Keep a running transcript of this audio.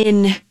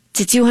In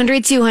to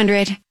 200,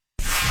 200. Your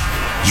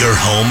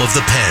home of the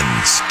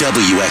Pens.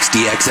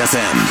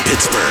 WXDX-FM,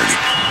 Pittsburgh.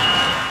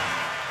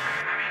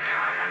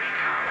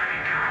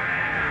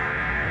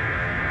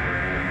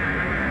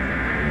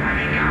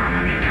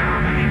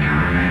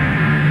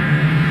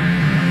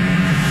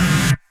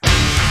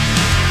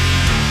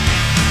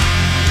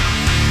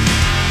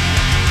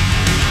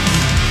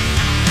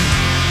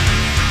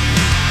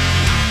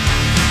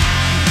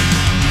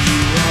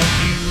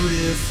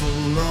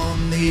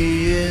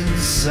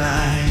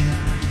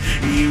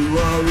 You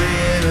are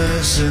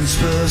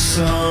innocence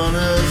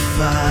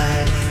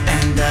personified,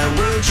 and I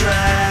will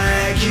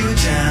drag you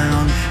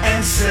down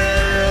and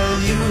sell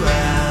you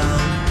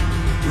out.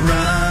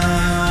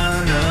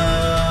 Run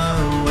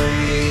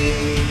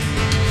away.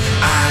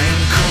 I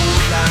am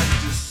cold like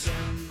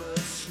December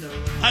snow.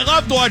 I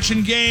loved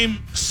watching Game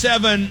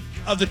 7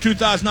 of the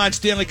 2009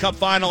 Stanley Cup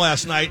Final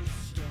last night.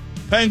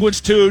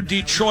 Penguins 2,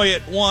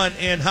 Detroit 1,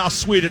 and how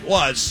sweet it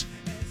was.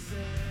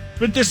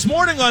 But this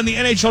morning on the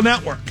NHL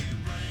Network,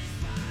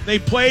 they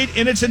played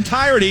in its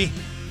entirety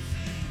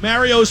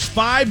Mario's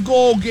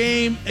 5-goal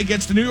game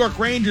against the New York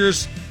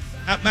Rangers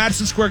at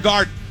Madison Square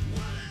Garden.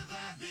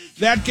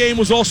 That game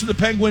was also the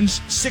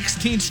Penguins'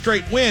 16th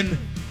straight win,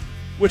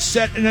 which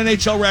set an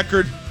NHL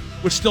record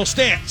which still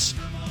stands.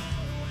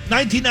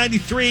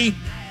 1993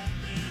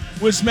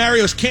 was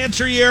Mario's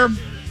cancer year.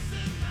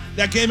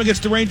 That game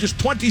against the Rangers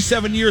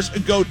 27 years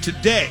ago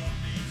today.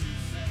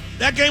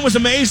 That game was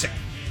amazing.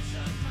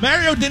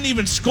 Mario didn't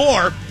even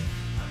score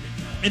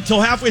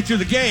until halfway through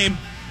the game.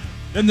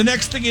 Then the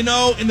next thing you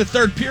know, in the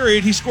third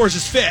period, he scores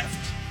his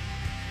fifth.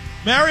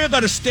 Mario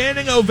got a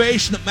standing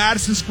ovation at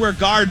Madison Square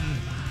Garden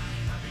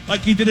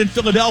like he did in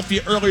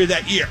Philadelphia earlier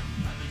that year.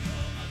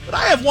 But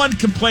I have one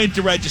complaint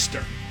to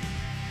register.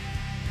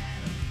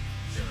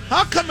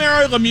 How come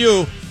Mario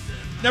Lemieux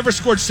never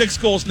scored 6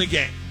 goals in the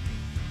game?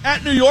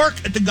 At New York,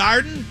 at the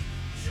Garden,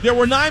 there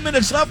were 9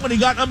 minutes left when he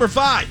got number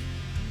 5.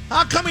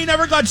 How come he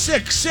never got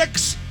 6?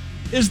 6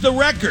 is the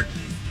record.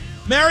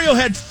 Mario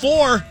had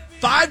 4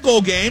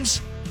 5-goal games.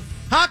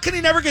 How can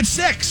he never get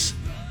 6?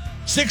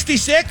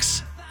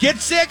 66? Get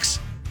 6?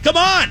 Come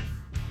on!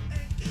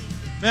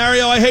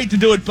 Mario, I hate to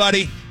do it,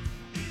 buddy,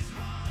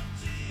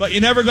 but you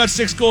never got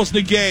 6 goals in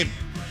the game.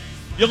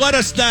 You let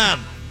us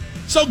down.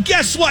 So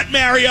guess what,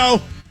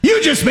 Mario?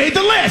 You just made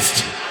the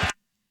list!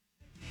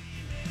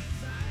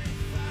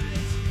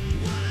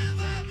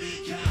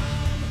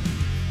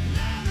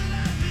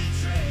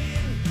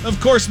 Of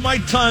course, my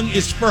tongue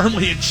is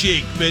firmly in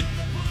cheek, but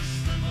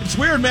it's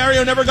weird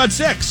Mario never got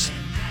 6.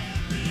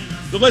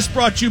 The list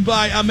brought to you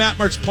by Matt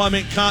Mertz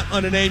Plumbing. Count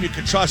on a name you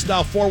can trust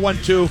now.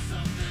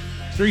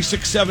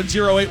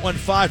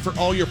 412-367-0815 for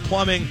all your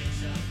plumbing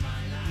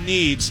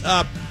needs.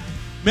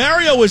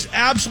 Mario was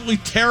absolutely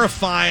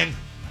terrifying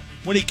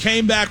when he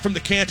came back from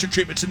the cancer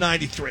treatments in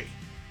 93.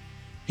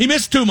 He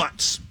missed 2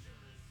 months.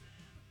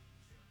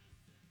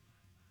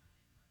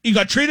 He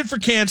got treated for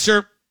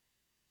cancer,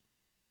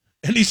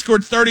 and he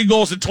scored 30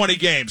 goals in 20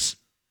 games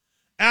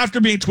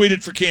after being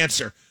treated for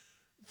cancer.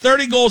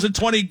 30 goals in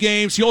 20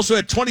 games. He also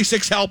had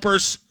 26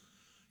 helpers.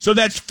 So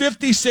that's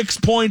 56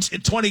 points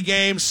in 20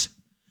 games.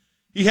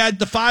 He had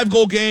the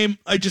 5-goal game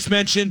I just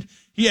mentioned.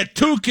 He had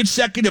 2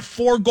 consecutive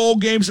 4-goal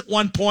games at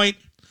one point.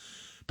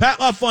 Pat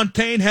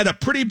LaFontaine had a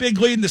pretty big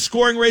lead in the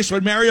scoring race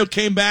when Mario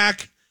came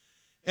back,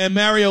 and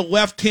Mario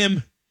left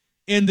him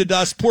in the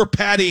dust. Poor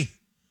Patty.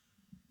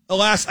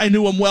 Alas, I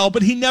knew him well,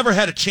 but he never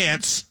had a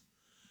chance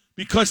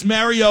because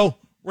Mario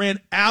ran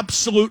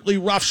absolutely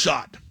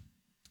roughshod.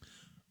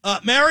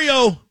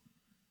 Mario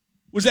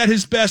was at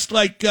his best,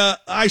 like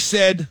I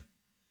said,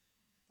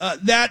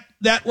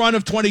 that run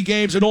of 20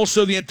 games and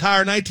also the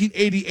entire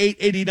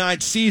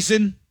 1988-89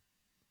 season.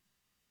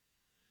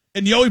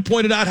 And Yoey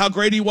pointed out how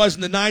great he was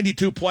in the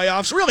 92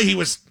 playoffs. Really, he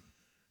was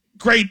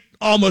great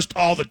almost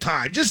all the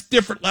time, just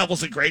different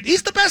levels of great.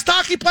 He's the best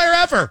hockey player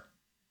ever.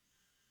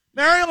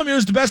 Mario Lemieux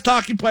is the best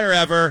hockey player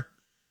ever,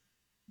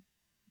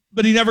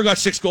 but he never got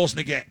 6 goals in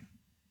a game.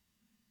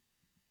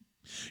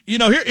 You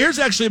know, here's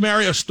actually a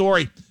Mario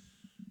story.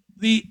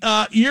 The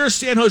year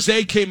San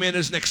Jose came in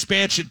as an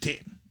expansion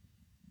team.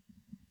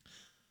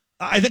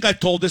 I think I've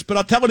told this, but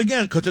I'll tell it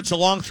again because it's a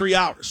long 3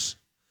 hours.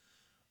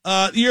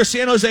 The year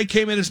San Jose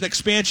came in as an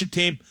expansion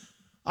team,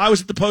 I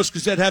was at the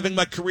Post-Gazette having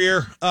my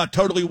career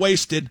totally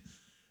wasted.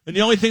 And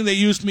the only thing they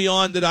used me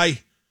on that I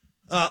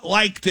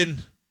liked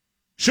and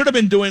should have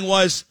been doing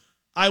was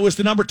I was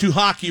the number 2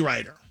 hockey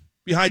writer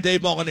behind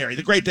Dave Molinari,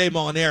 the great Dave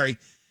Molinari.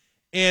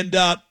 And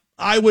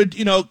I would,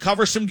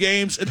 cover some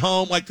games at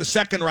home like the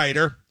second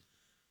writer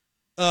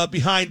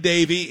behind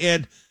Davey.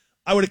 And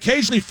I would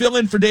occasionally fill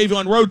in for Davey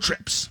on road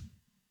trips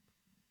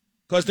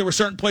because there were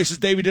certain places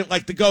Davey didn't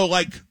like to go,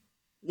 like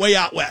way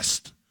out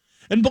west.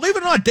 And believe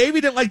it or not, Davey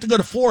didn't like to go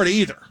to Florida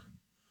either.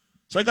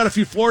 So I got a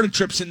few Florida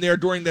trips in there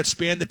during that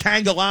span. The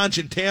Tanga Lounge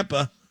in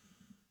Tampa,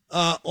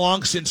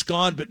 long since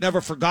gone, but never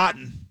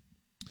forgotten.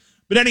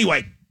 But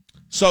anyway,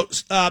 so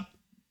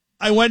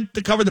I went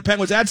to cover the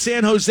Penguins at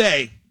San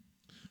Jose,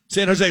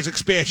 San Jose's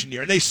expansion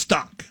year, and they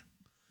stunk.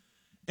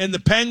 And the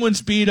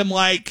Penguins beat them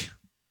like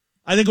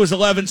I think it was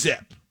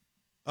 11-zip.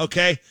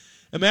 Okay?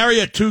 And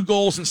Mario had 2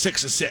 goals and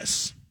 6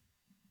 assists.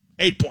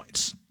 8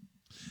 points.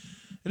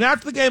 And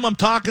after the game, I'm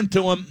talking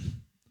to him.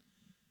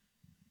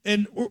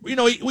 And, you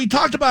know, we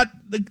talked about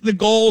the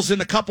goals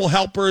and a couple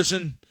helpers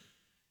and,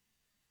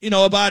 you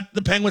know, about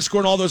the Penguins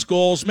scoring all those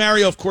goals.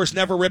 Mario, of course,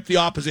 never ripped the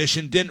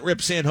opposition, didn't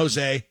rip San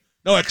Jose.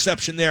 No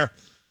exception there.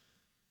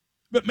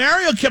 But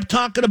Mario kept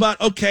talking about,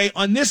 okay,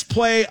 on this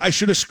play, I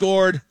should have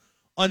scored.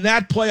 On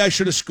that play, I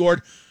should have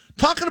scored.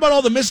 Talking about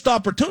all the missed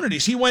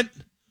opportunities. He went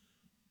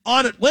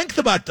on at length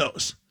about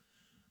those.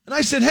 And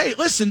I said, hey,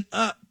 listen,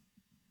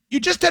 you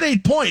just had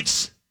 8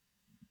 points,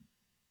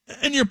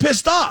 and you're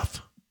pissed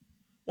off.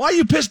 Why are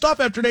you pissed off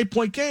after an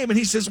 8-point game? And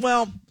he says,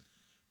 well,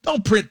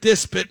 don't print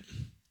this, but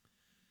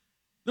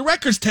the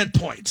record's 10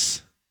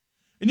 points.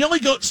 And you only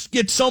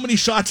get so many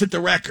shots at the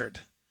record.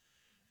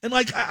 And,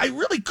 like, I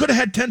really could have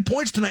had 10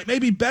 points tonight,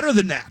 maybe better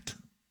than that.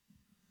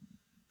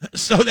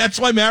 So that's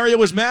why Mario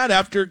was mad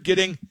after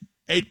getting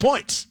 8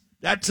 points.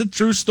 That's a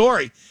true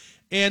story.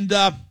 And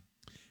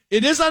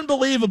it is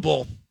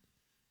unbelievable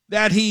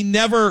that he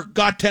never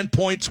got 10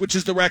 points, which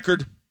is the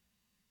record,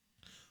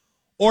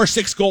 or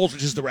 6 goals,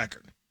 which is the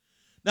record.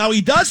 Now,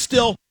 he does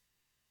still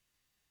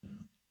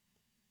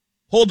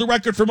hold the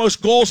record for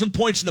most goals and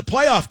points in the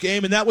playoff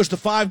game, and that was the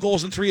 5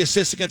 goals and 3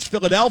 assists against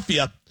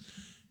Philadelphia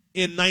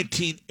in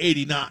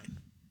 1989.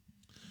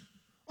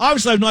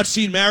 Obviously, I've not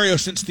seen Mario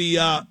since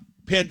the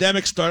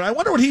pandemic started. I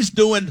wonder what he's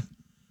doing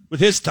with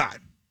his time.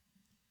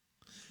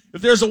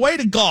 If there's a way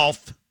to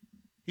golf,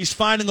 he's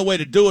finding a way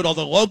to do it,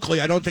 although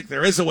locally I don't think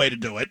there is a way to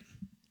do it.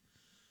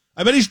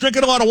 I bet he's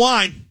drinking a lot of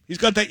wine. He's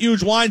got that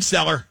huge wine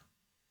cellar.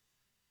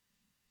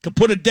 Could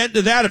put a dent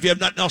to that if you have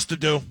nothing else to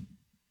do.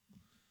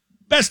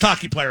 Best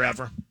hockey player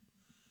ever.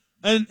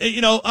 And, you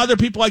know, other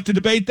people like to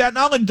debate that, and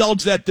I'll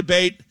indulge that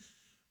debate.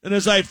 And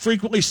as I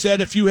frequently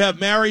said, if you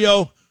have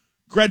Mario,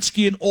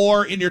 Gretzky, and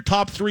Orr in your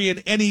top 3 in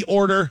any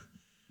order,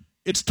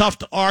 it's tough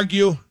to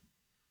argue.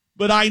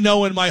 But I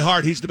know in my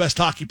heart he's the best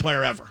hockey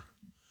player ever.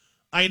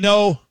 I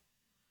know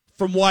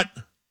from what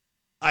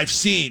I've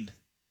seen,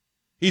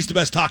 he's the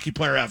best hockey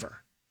player ever.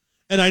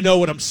 And I know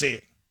what I'm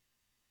seeing.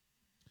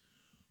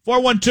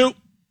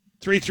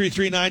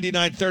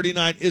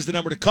 412-333-9939 is the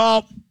number to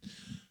call.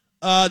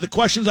 The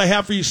questions I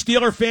have for you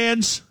Steeler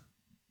fans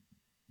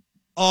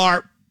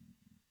are,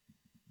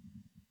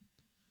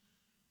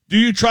 do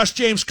you trust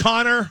James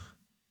Conner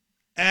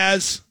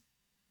as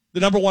the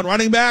number 1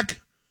 running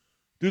back?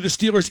 Do the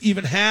Steelers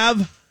even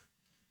have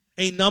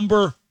a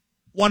number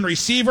 1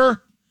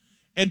 receiver?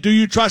 And do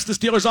you trust the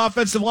Steelers'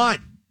 offensive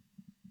line?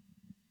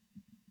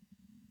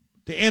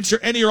 To answer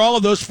any or all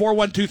of those,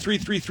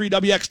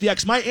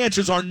 412-333-WXDX. My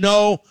answers are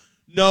no,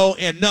 no,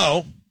 and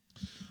no.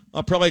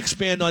 I'll probably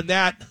expand on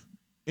that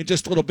in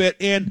just a little bit.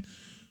 And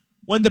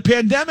when the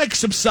pandemic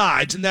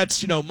subsides, and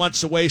that's,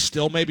 months away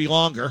still, maybe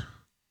longer,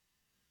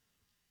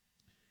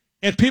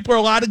 and people are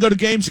allowed to go to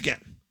games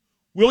again,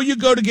 will you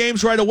go to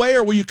games right away,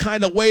 or will you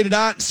kind of wait it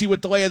out and see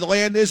what the lay of the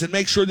land is and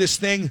make sure this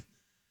thing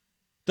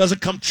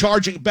doesn't come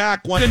charging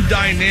back?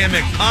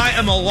 Dynamic. I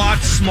am a lot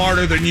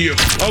smarter than you.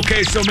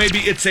 Okay, so maybe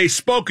it's a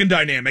spoken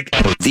dynamic.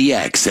 The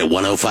X at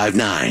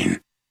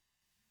 105.9.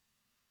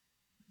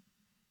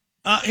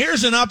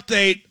 Here's an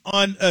update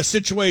on a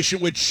situation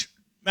which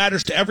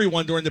matters to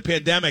everyone during the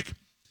pandemic.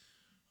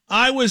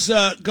 I was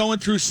going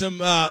through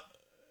some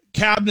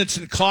cabinets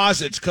and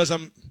closets because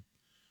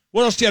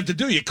what else do you have to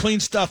do? You clean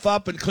stuff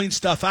up and clean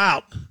stuff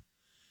out.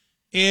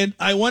 And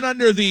I went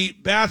under the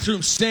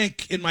bathroom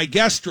sink in my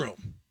guest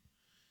room.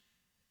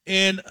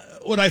 And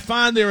what I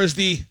found there is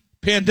the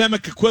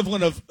pandemic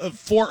equivalent of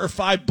 4 or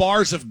 5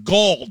 bars of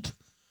gold.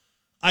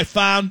 I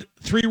found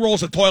 3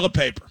 rolls of toilet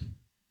paper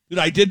that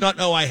I did not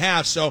know I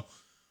have. So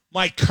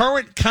my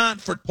current count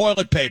for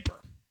toilet paper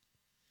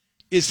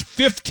is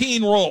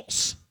 15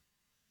 rolls.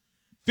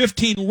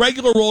 15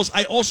 regular rolls.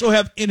 I also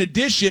have, in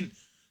addition,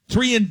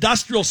 3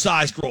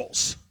 industrial-sized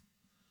rolls.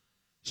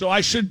 So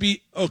I should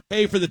be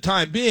okay for the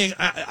time being.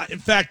 In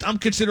fact, I'm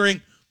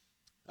considering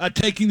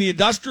taking the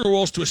industrial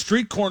rolls to a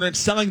street corner and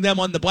selling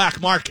them on the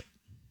black market.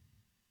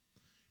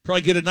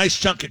 Probably get a nice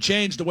chunk of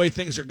change the way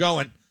things are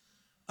going.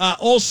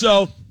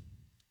 Also,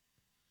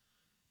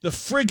 the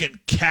friggin'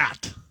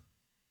 cat.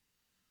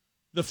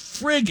 The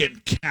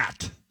friggin'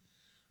 cat.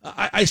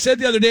 I said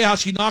the other day how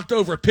she knocked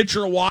over a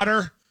pitcher of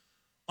water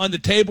on the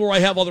table where I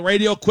have all the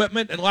radio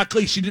equipment, and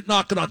luckily she didn't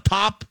knock it on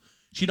top.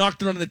 She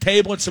knocked it on the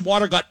table, and some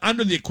water got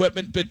under the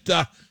equipment,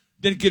 but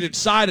didn't get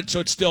inside it, so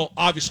it still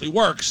obviously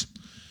works.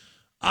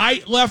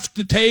 I left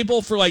the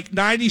table for like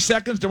 90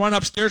 seconds to run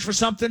upstairs for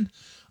something.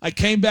 I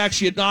came back.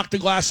 She had knocked a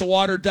glass of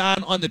water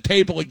down on the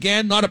table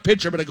again. Not a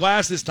pitcher, but a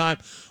glass this time.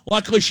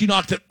 Luckily, she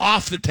knocked it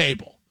off the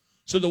table,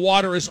 so the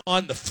water is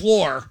on the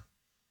floor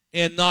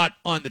and not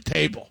on the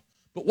table.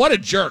 But what a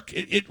jerk.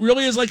 It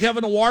really is like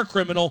having a war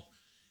criminal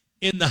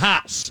in the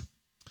house.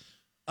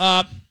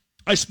 I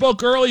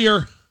spoke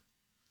earlier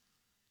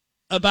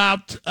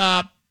about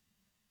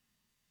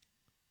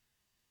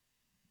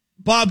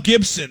Bob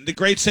Gibson, the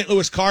great St.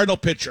 Louis Cardinal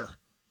pitcher,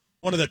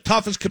 one of the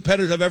toughest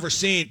competitors I've ever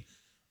seen.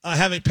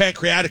 having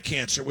pancreatic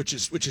cancer, which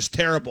is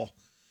terrible.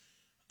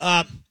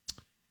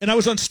 And I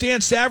was on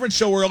Stan Savran's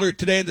show earlier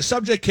today, and the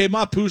subject came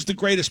up: who's the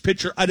greatest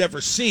pitcher I'd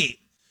ever seen?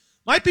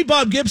 Might be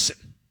Bob Gibson.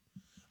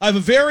 I have a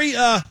very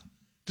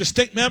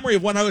distinct memory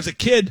of when I was a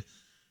kid.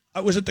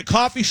 I was at the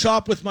coffee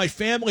shop with my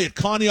family at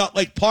Conneaut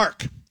Lake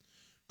Park,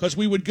 because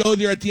we would go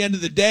there at the end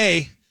of the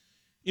day,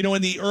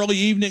 in the early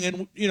evening,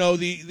 and,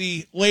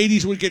 the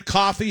ladies would get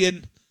coffee,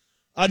 and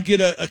I'd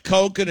get a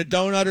Coke and a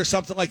donut or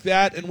something like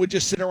that, and we'd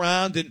just sit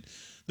around. And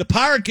the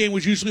Pirate game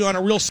was usually on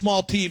a real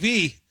small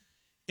TV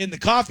in the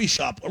coffee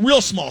shop, a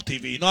real small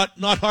TV,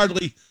 not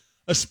hardly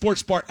a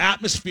sports bar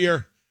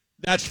atmosphere,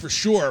 that's for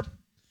sure.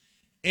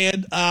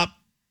 And I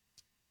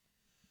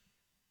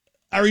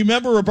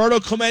remember Roberto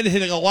Clemente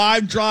hitting a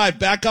live drive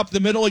back up the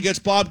middle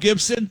against Bob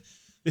Gibson.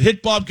 It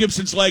hit Bob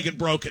Gibson's leg and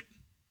broke it.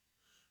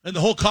 And the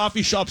whole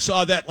coffee shop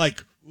saw that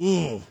like,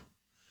 ooh.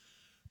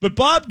 But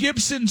Bob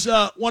Gibson's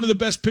one of the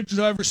best pitchers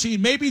I've ever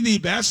seen, maybe the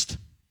best.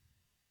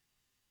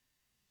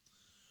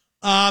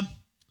 But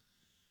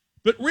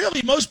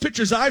really, most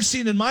pitchers I've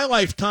seen in my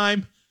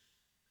lifetime,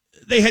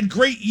 they had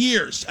great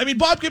years. I mean,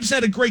 Bob Gibson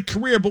had a great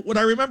career, but what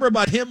I remember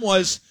about him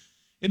was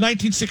in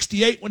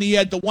 1968 when he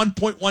had the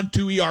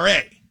 1.12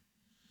 ERA,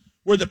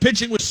 where the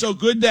pitching was so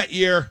good that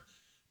year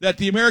that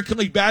the American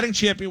League batting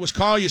champion was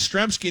Carl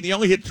Yastrzemski, and he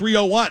only hit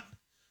 .301.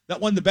 That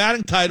won the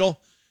batting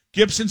title.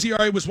 Gibson's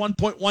ERA was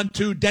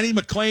 1.12. Denny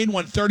McLain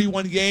won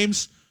 31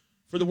 games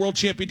for the world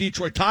champion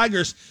Detroit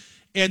Tigers.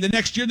 And the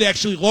next year, they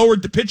actually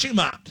lowered the pitching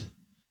mound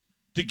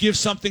to give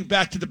something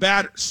back to the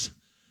batters.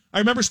 I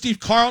remember Steve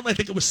Carlton, I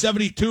think it was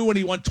 72, when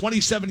he won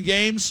 27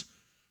 games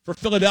for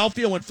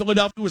Philadelphia, when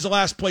Philadelphia was the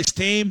last place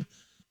team.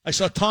 I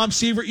saw Tom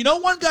Seaver.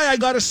 One guy I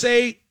got to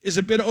say is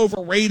a bit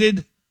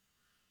overrated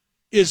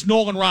is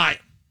Nolan Ryan.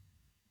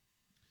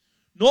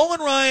 Nolan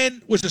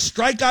Ryan was a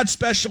strikeout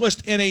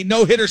specialist and a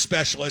no-hitter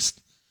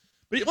specialist.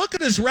 But you look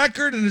at his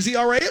record and his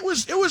ERA, it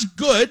was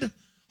good.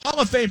 Hall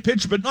of Fame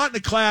pitcher, but not in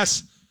the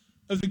class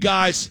of the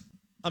guys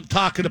I'm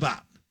talking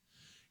about.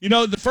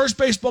 The first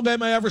baseball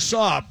game I ever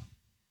saw,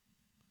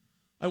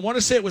 I want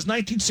to say it was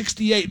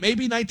 1968,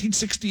 maybe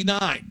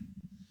 1969,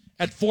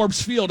 at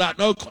Forbes Field out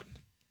in Oakland.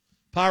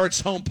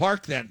 Pirates' home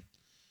park then.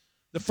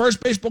 The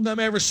first baseball game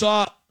I ever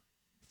saw,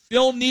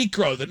 Phil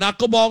Niekro, the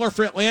knuckleballer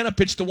for Atlanta,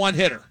 pitched a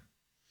one-hitter.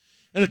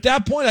 And at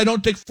that point, I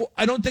don't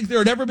think there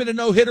had ever been a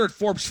no-hitter at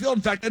Forbes Field.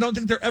 In fact, I don't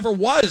think there ever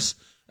was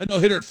a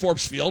no-hitter at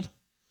Forbes Field.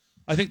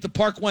 I think the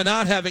park went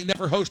out having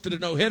never hosted a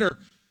no-hitter.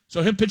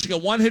 So him pitching a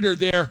one-hitter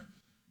there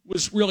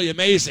was really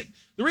amazing.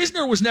 The reason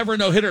there was never a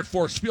no-hitter at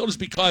Forbes Field is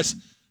because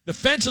the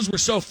fences were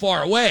so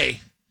far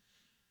away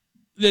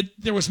that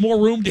there was more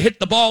room to hit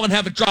the ball and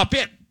have it drop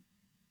in.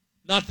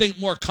 Nothing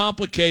more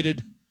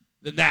complicated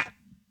than that.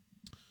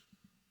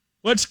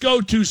 Let's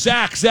go to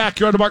Zach. Zach,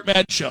 you're on the Mark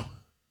Madden Show.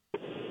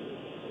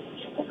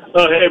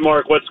 Oh, hey,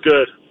 Mark. What's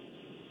good?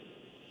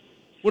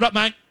 What up,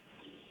 Mike?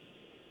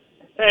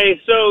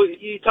 Hey, so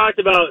you talked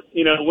about,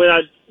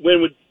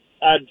 when would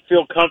I'd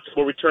feel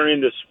comfortable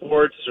returning to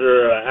sports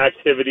or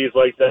activities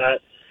like that.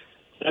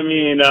 I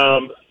mean,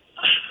 I'm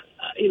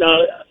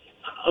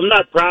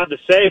not proud to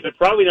say, but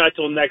probably not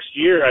till next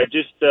year. I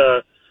just,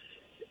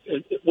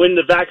 when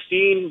the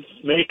vaccine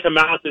may come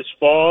out this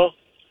fall,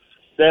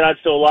 then I'd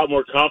feel a lot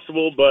more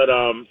comfortable. But,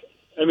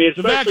 the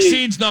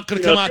vaccine's not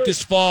going to come out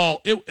this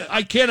fall.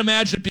 I can't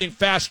imagine it being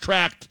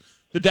fast-tracked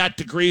to that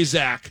degree,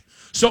 Zach.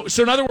 So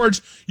in other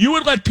words, you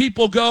would let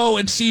people go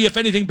and see if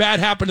anything bad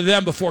happened to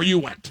them before you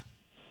went.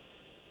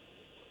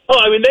 Oh,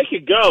 they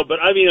could go, but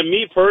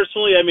me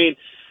personally,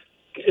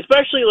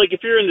 especially like if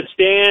you're in the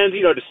stands,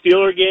 the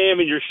Steeler game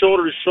and you're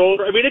shoulder to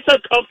shoulder. It's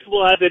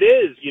uncomfortable as it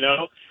is,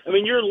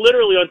 you're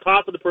literally on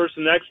top of the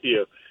person next to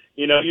you.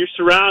 You're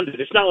surrounded.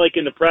 It's not like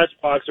in the press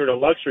box or the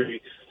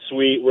luxury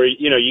suite where,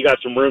 you got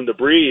some room to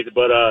breathe.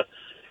 But,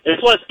 and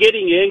plus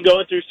getting in,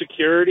 going through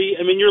security,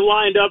 you're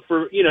lined up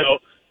for,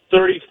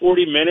 30,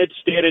 40 minutes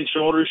standing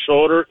shoulder to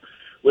shoulder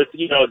with,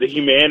 the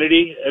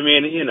humanity.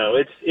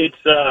 It's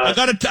I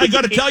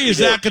gotta tell you,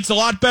 Zach, it's a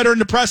lot better in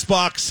the press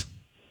box.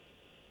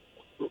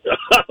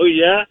 Oh,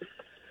 yeah?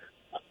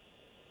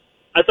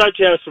 I thought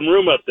you had some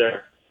room up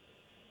there.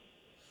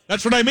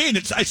 That's what I mean.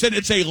 I said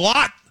it's a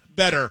lot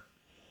better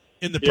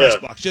in the press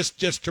box.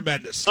 Just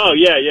tremendous. Oh,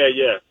 yeah.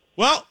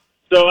 Well,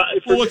 so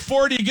we'll look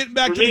forward to you getting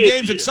back to the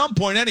games at some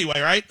point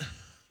anyway, right?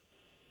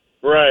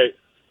 Right.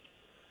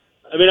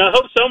 I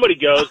hope somebody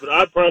goes, but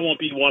I probably won't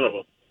be one of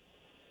them.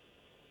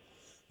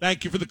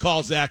 Thank you for the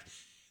call, Zach.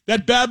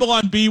 That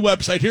Babylon Bee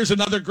website, here's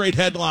another great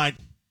headline.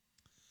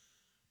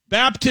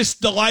 Baptists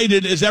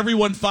delighted as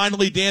everyone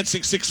finally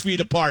dancing 6 feet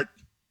apart.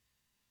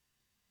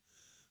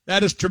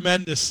 That is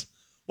tremendous.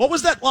 What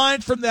was that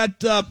line from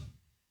that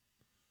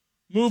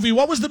movie?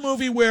 What was the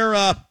movie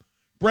where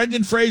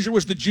Brendan Fraser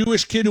was the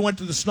Jewish kid who went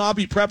to the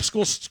snobby prep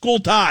school, School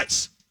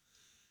Ties?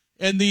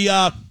 And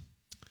the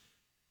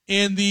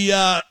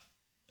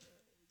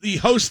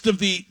host of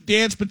the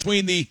dance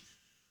between the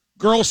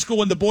girls'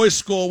 school and the boys'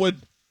 school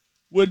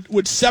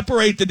would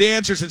separate the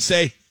dancers and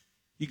say,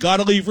 "You got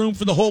to leave room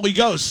for the Holy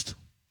Ghost."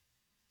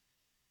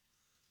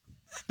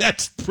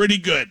 That's pretty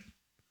good.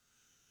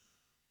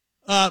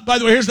 By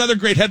the way, here's another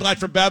great headline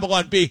from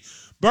Babylon Bee.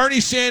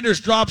 Bernie Sanders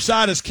drops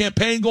out as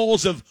campaign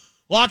goals of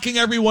locking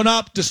everyone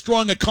up,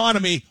 destroying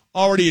economy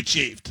already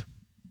achieved.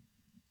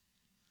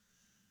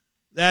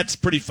 That's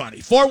pretty funny.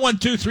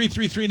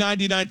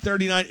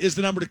 412-333-9939 is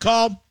the number to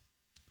call.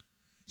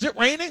 Is it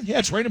raining? Yeah,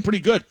 it's raining pretty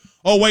good.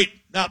 Oh, wait.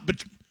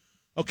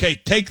 Okay,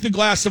 take the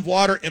glass of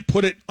water and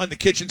put it on the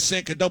kitchen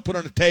sink and don't put it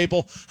on the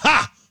table.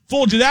 Ha!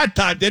 Fooled you that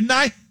time, didn't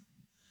I?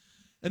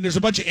 And there's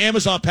a bunch of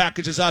Amazon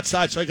packages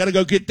outside, so I got to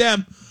go get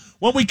them.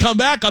 When we come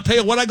back, I'll tell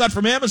you what I got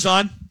from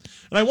Amazon.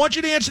 And I want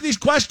you to answer these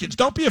questions.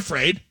 Don't be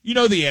afraid. You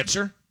know the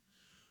answer.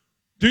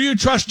 Do you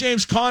trust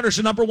James Conner as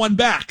a number one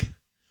back?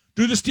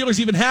 Do the Steelers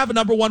even have a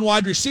number one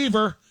wide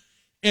receiver?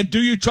 And do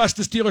you trust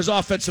the Steelers'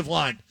 offensive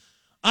line?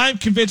 I'm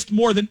convinced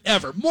more than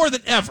ever.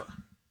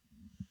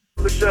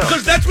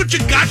 Because that's what you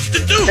got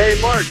to do. Hey,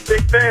 Mark,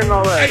 big fan and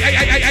all that.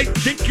 I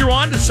think you're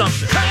on to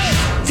something.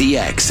 The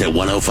X at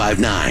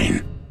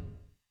 1059.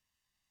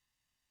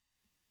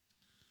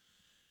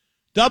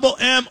 Double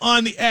M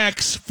on the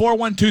X,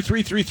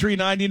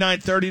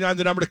 412-333-9939,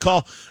 the number to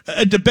call.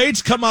 A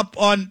debate's come up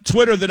on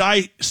Twitter that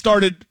I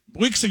started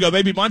weeks ago,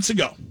 maybe months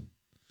ago.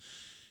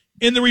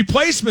 In the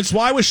replacements,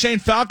 why was Shane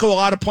Falco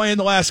allowed to play in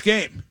the last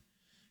game?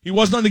 He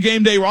wasn't on the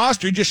game day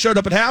roster. He just showed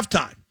up at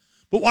halftime.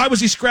 But why was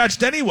he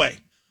scratched anyway?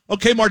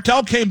 Okay,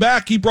 Martell came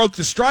back. He broke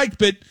the strike,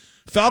 but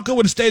Falco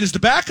would have stayed as the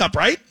backup,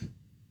 right?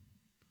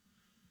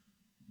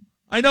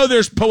 I know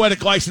there's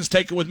poetic license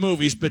taken with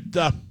movies, but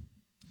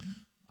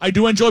I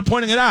do enjoy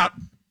pointing it out.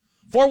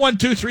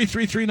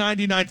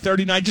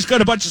 412-333-9939. Just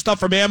got a bunch of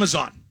stuff from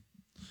Amazon.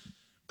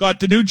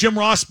 Got the new Jim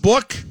Ross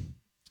book.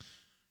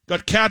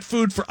 Got cat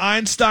food for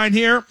Einstein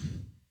here.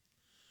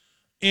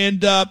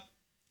 And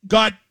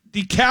got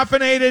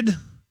decaffeinated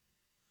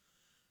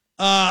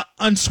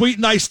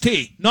unsweetened iced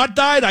tea. Not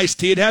dyed iced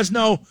tea. It has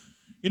no,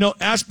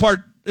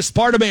 aspartame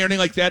or anything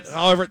like that.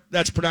 However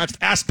that's pronounced.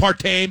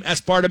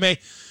 Aspartame.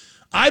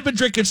 I've been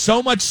drinking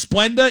so much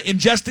Splenda,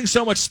 ingesting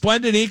so much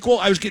Splenda and Equal,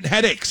 I was getting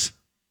headaches.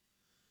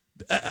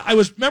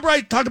 Remember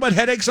I talked about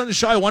headaches on the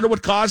show? I wonder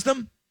what caused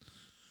them?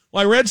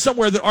 Well, I read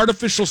somewhere that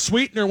artificial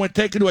sweetener, when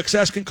taken to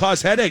excess, can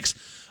cause headaches.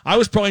 I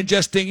was probably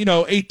ingesting,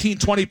 18,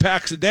 20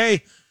 packs a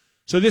day.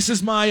 So this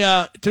is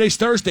my, today's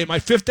Thursday, my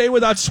 5th day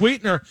without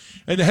sweetener,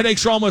 and the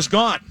headaches are almost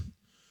gone.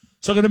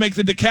 So I'm going to make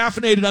the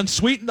decaffeinated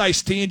unsweetened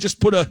iced tea and just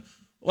put a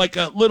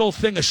little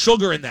thing of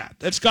sugar in that.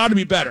 That's got to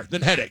be better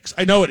than headaches.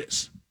 I know it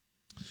is.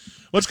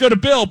 Let's go to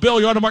Bill. Bill,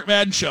 you're on the Mark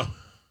Madden Show.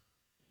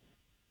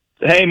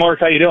 Hey,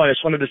 Mark, how you doing? I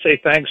just wanted to say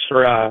thanks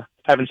for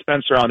having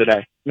Spencer on today.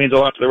 It means a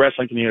lot to the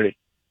wrestling community.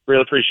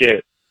 Really appreciate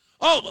it.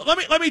 Oh,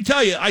 let me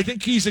tell you, I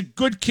think he's a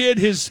good kid.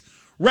 His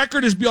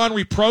record is beyond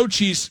reproach.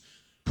 He's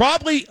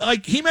probably,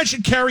 he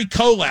mentioned Kerry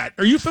Colat.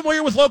 Are you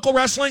familiar with local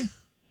wrestling?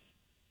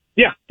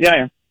 Yeah, I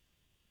am.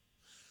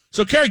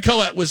 So Kerry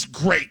Colat was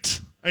great.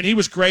 He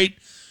was great.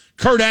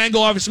 Kurt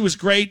Angle obviously was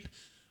great.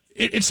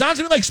 It sounds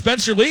to me like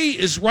Spencer Lee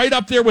is right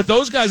up there with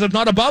those guys, if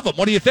not above them.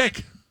 What do you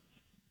think?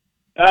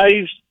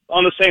 He's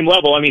on the same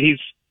level. He's,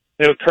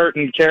 Kurt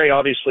and Kerry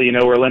obviously,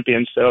 were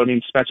Olympians. So,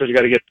 Spencer's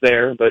got to get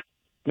there. But,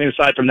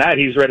 aside from that,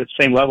 he's right at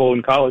the same level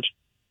in college.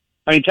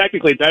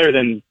 Technically better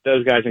than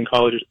those guys in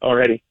college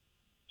already.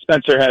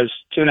 Spencer has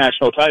 2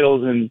 national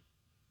titles, and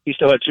he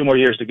still had 2 more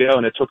years to go,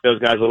 and it took those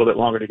guys a little bit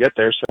longer to get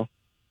there.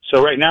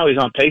 So right now he's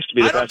on pace to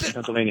be the best in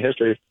Pennsylvania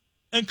history.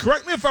 And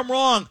correct me if I'm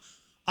wrong,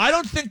 I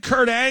don't think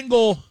Kurt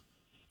Angle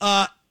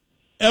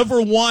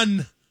ever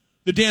won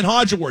the Dan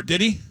Hodge Award,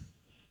 did he?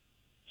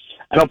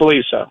 I don't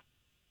believe so.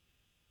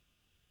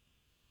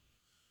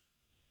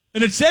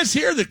 And it says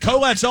here that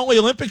Colat's only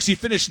Olympics, he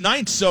finished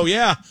 9th, so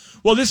yeah.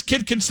 Well, this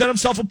kid can set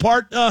himself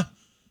apart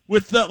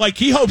with,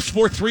 he hopes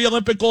for 3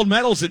 Olympic gold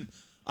medals, and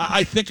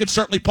I think it's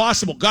certainly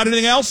possible. Got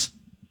anything else?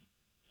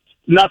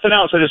 Nothing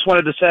else. I just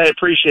wanted to say I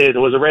appreciate it. It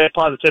was a ray of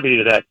positivity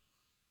today.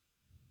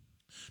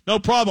 No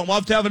problem.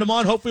 Loved having him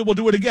on. Hopefully we'll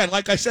do it again,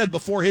 like I said,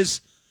 before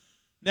his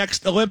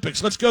next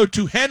Olympics. Let's go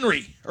to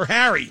Henry, or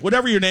Harry,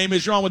 whatever your name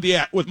is. You're on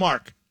with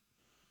Mark.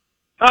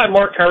 Hi,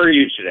 Mark. How are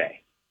you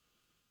today?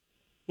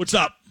 What's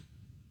up?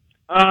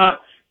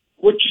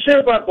 What you said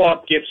about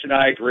Bob Gibson,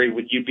 I agree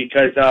with you,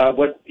 because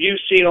what you've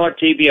seen on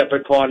TV up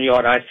at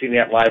Conneaut, I've seen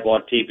that live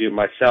on TV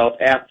myself.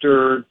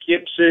 After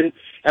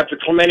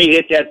Clemente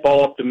hit that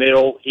ball up the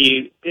middle,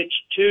 he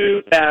pitched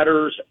 2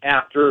 batters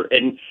after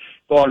and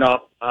gone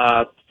up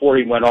before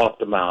he went off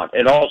the mound.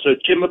 And also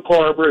Tim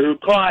McCarver, who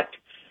caught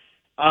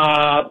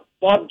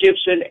Bob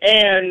Gibson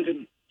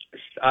and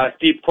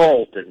Steve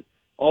Carlton,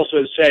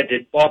 also said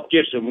that Bob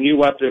Gibson, when you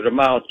went up to the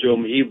mound to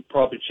him, he would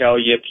probably tell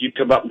you, if you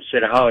come up and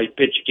said how he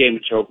pitched a game,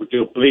 it's over,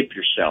 go bleep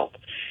yourself.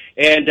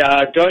 And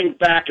going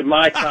back in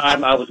my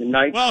time, I was in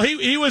 19. Well,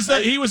 he was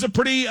a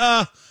pretty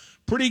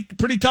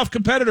tough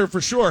competitor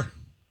for sure.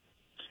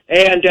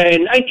 And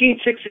in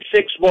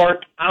 1966,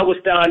 Mark, I was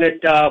down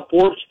at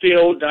Forbes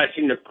Field. I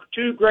seen the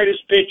 2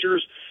 greatest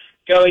pitchers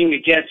going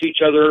against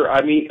each other.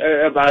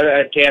 About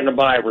a tandem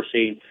I ever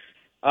seen.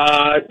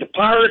 The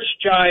Pirates,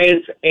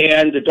 Giants,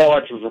 and the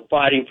Dodgers were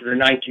fighting for the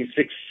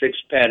 1966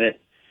 pennant.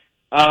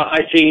 I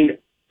seen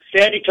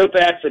Sandy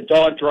Koufax and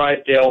Don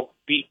Drysdale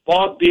beat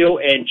Bob Beal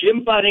and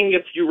Jim Bunning.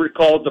 If you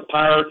recall, the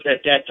Pirates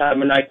at that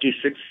time in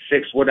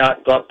 1966 went out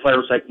and got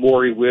players like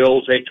Maury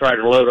Wills. They tried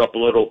to load up a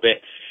little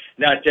bit.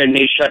 Then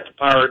they shut the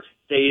Pirates.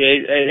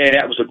 And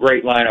that was a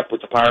great lineup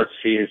with the Pirates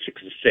in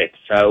 '66.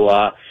 So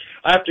I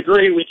have to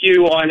agree with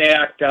you on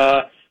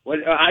that.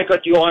 When I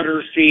got the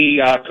honor to see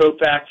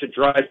Koufax and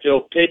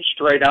Drysdale pitch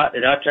straight out,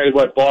 and I'll tell you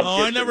what, Bob.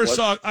 Oh, I never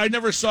saw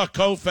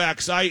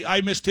Koufax.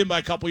 I missed him by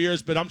a couple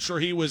years, but I'm sure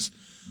he was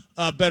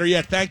better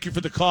yet. Thank you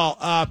for the call.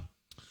 I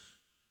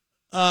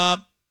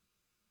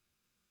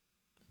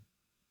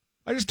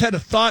just had a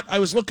thought. I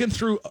was looking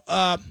through.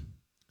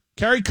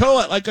 Kerry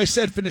Collett, like I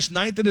said, finished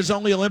 9th in his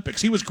only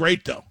Olympics. He was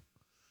great though.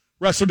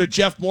 Wrestled at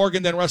Jeff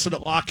Morgan, then wrestled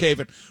at Lock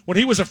Haven. When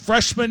he was a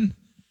freshman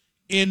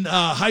in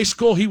high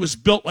school, he was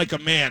built like a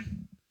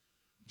man.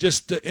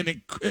 Just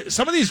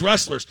some of these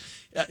wrestlers.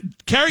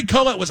 Kerry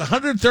Collett was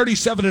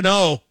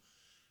 137-0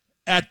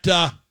 at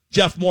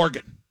Jeff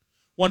Morgan.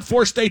 Won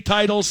 4 state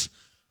titles.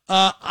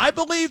 I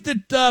believe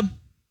that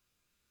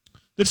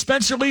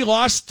Spencer Lee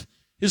lost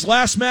his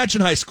last match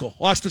in high school.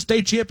 Lost the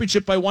state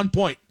championship by 1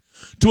 point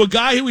to a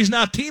guy who he's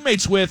now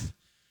teammates with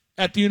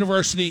at the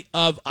University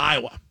of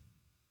Iowa.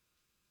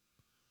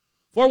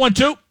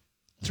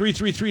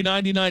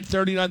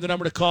 412-333-9939, the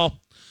number to call.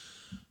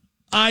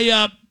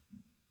 I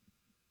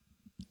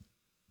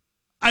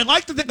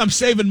like to think I'm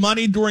saving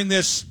money during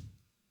this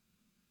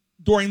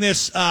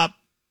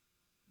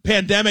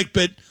pandemic,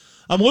 but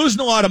I'm losing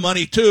a lot of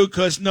money too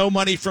because no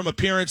money from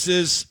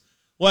appearances,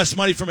 less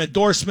money from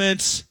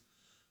endorsements,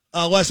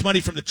 less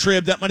money from the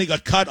Trib. That money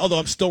got cut, although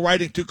I'm still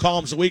writing 2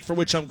 columns a week, for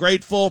which I'm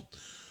grateful.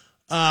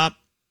 But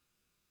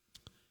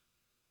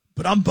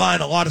I'm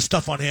buying a lot of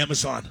stuff on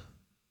Amazon.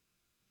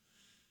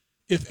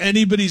 If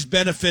anybody's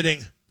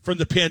benefiting from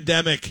the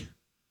pandemic,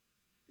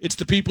 it's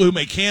the people who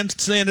make hand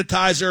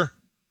sanitizer,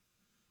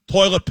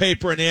 toilet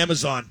paper, and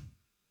Amazon.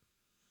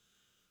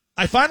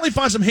 I finally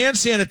found some hand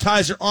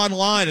sanitizer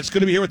online. It's going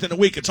to be here within a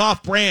week. It's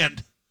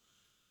off-brand,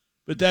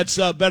 but that's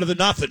better than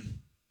nothing.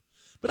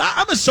 But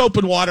I'm a soap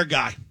and water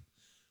guy.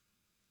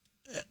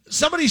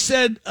 Somebody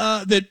said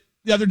that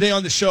the other day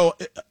on the show,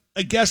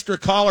 a guest or a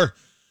caller,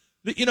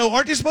 that,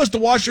 aren't you supposed to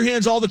wash your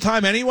hands all the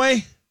time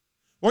anyway?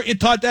 Weren't you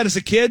taught that as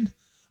a kid?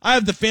 I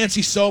have the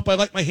fancy soap. I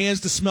like my hands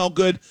to smell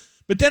good.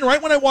 But then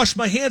right when I wash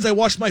my hands, I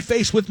wash my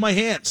face with my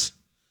hands.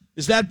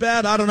 Is that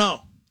bad? I don't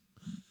know.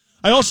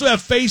 I also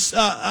have face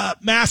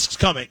masks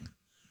coming.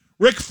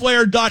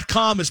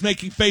 RicFlair.com is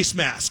making face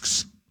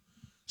masks.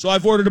 So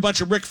I've ordered a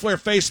bunch of Ric Flair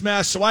face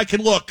masks so I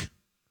can look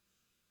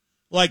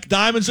like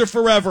diamonds are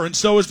forever, and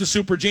so is the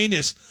Super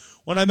Genius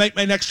when I make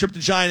my next trip to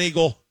Giant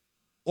Eagle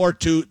or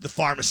to the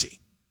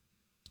pharmacy.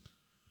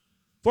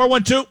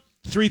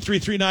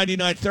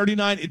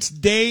 412-333-9939. It's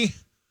day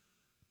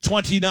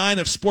 29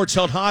 of Sports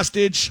Held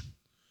Hostage.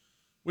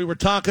 We were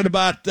talking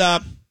about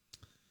the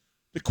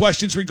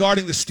questions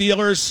regarding the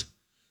Steelers.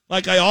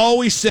 Like I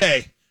always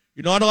say,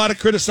 you're not allowed to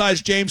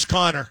criticize James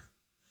Conner.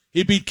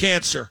 He beat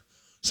cancer.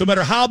 So no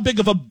matter how big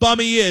of a bum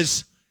he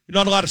is, you're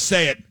not allowed to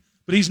say it.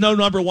 But he's no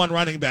number 1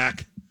 running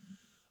back.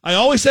 I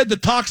always said the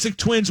toxic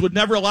twins would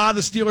never allow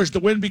the Steelers to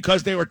win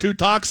because they were too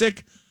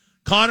toxic.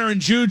 Conner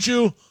and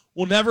Juju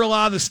will never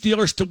allow the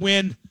Steelers to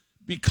win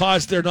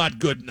because they're not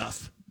good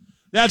enough.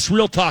 That's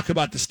real talk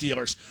about the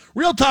Steelers.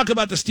 Real talk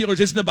about the Steelers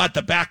isn't about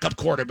the backup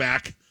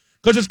quarterback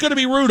because it's going to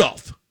be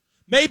Rudolph.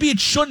 Maybe it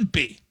shouldn't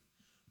be,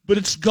 but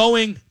it's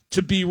going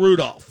to be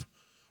Rudolph.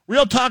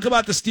 Real talk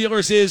about the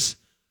Steelers is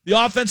the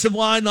offensive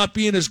line not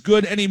being as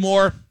good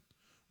anymore.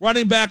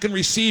 Running back and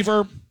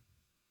receiver,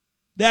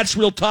 that's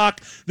real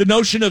talk. The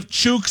notion of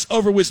Chooks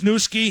over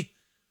Wisniewski,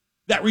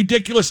 that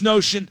ridiculous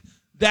notion,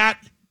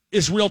 that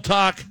is real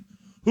talk.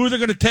 Who they're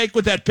going to take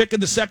with that pick in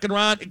the second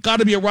round, it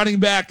got to be a running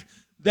back.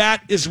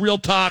 That is real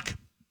talk.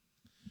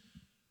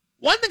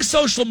 One thing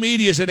social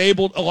media has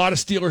enabled a lot of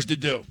Steelers to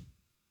do.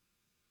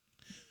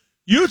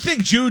 You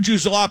think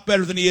Juju's a lot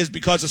better than he is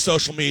because of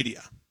social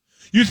media.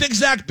 You think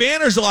Zach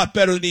Banner's a lot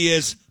better than he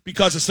is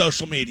because of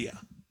social media.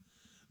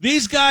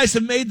 These guys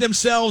have made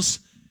themselves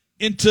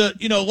into,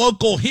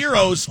 local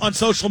heroes on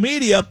social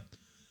media,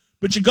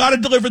 but you got to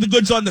deliver the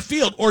goods on the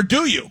field, or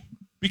do you?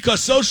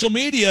 Because social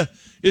media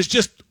is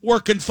just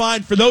working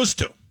fine for those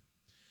two.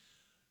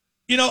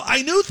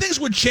 I knew things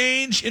would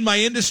change in my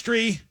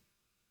industry,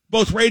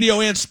 both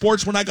radio and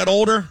sports, when I got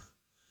older,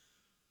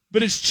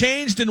 but it's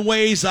changed in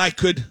ways I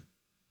could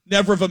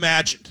never have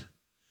imagined.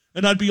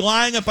 And I'd be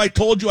lying if I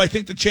told you I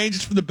think the change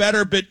is for the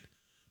better, but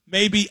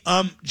maybe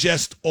I'm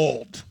just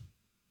old.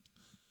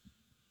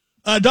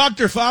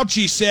 Dr.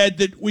 Fauci said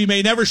that we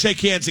may never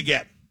shake hands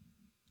again.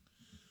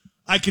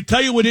 I could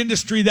tell you what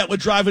industry that would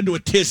drive into a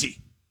tizzy.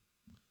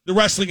 The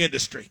wrestling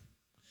industry.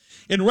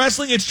 In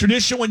wrestling, it's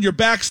tradition when you're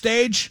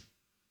backstage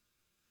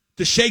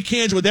to shake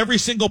hands with every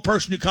single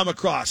person you come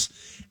across.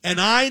 And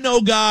I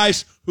know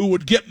guys who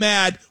would get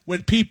mad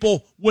when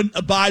people wouldn't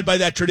abide by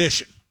that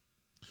tradition.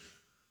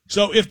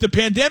 So if the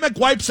pandemic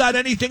wipes out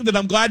anything that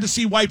I'm glad to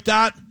see wiped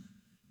out,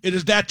 it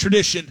is that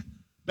tradition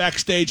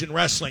backstage in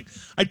wrestling.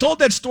 I told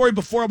that story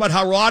before about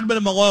how Rodman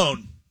and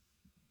Malone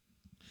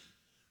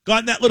got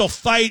in that little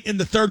fight in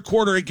the third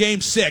quarter of Game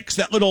 6,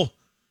 that little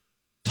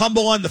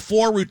tumble on the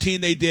floor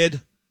routine they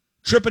did,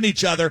 tripping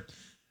each other.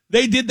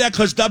 They did that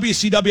because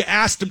WCW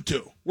asked them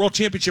to, World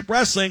Championship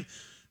Wrestling,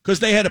 because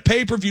they had a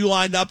pay-per-view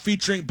lined up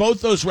featuring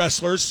both those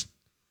wrestlers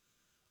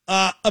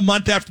a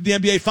month after the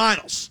NBA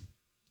Finals.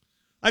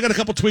 I got a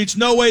couple tweets.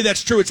 No way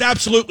that's true. It's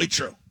absolutely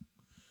true.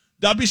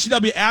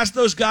 WCW asked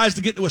those guys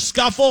to get into a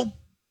scuffle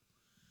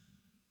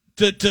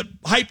to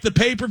hype the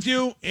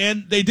pay-per-view,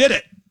 and they did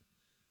it.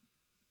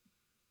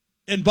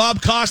 And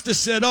Bob Costas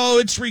said, oh,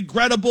 it's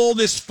regrettable,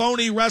 this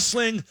phony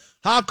wrestling.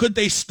 How could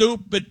they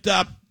stoop? But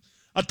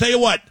I'll tell you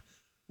what,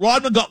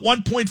 Rodman got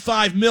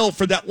 $1.5 million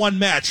for that one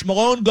match.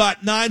 Malone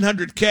got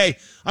 $900K.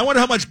 I wonder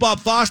how much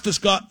Bob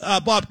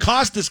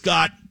Costas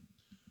got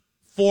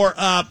for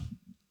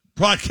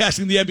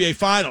broadcasting the NBA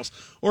Finals,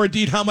 or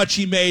indeed how much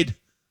he made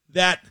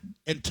that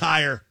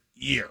entire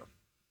year.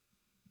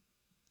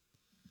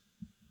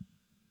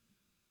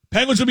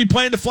 Penguins will be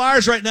playing the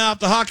Flyers right now if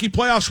the hockey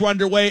playoffs were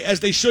underway, as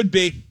they should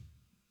be.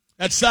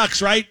 That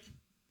sucks, right?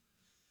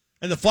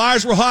 And the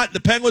Flyers were hot, and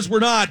the Penguins were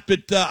not,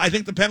 but I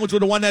think the Penguins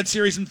would have won that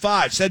series in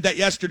 5. Said that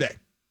yesterday.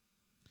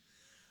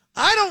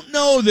 I don't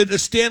know that a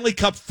Stanley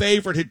Cup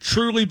favorite had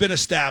truly been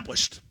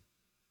established.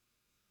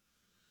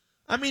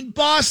 I mean,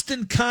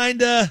 Boston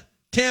kinda,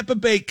 Tampa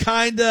Bay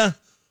kinda,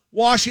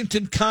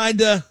 Washington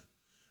kinda,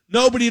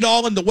 nobody at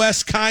all in the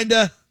West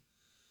kinda.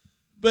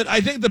 But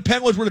I think the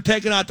Penguins would have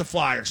taken out the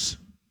Flyers.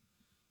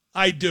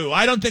 I do.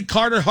 I don't think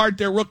Carter Hart,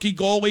 their rookie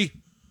goalie,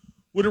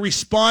 would have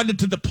responded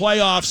to the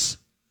playoffs.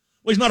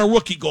 Well, he's not a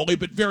rookie goalie,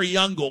 but very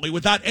young goalie,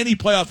 without any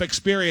playoff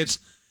experience.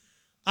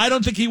 I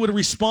don't think he would have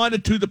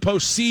responded to the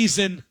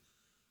postseason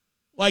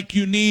like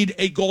you need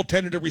a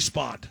goaltender to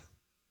respond.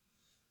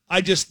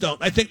 I just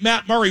don't. I think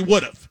Matt Murray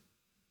would have,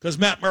 because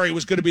Matt Murray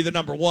was going to be the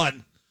number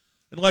one.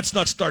 And let's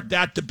not start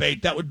that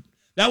debate. That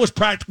was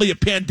practically a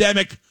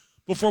pandemic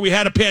before we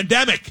had a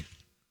pandemic.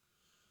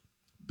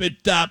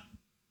 But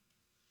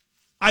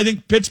I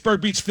think Pittsburgh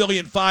beats Philly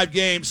in 5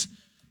 games.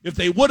 If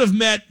they would have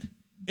met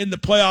in the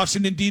playoffs,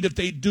 and indeed if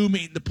they do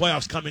meet in the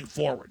playoffs coming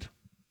forward.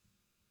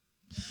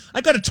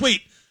 I got a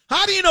tweet.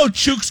 How do you know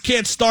Chooks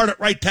can't start at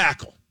right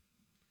tackle?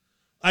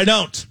 I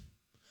don't.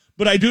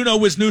 But I do know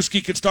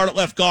Wisniewski can start at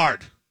left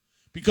guard,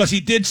 because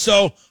he did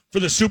so for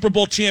the Super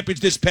Bowl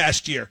champions this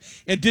past year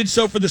and did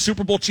so for the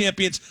Super Bowl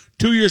champions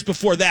 2 years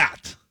before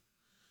that.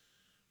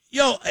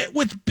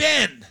 With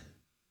Ben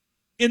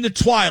in the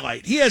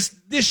twilight, he has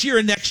this year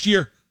and next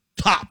year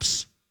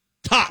tops.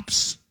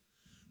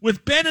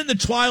 With Ben in the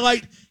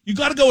twilight, you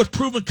got to go with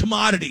proven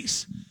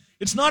commodities.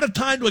 It's not a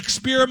time to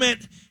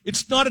experiment.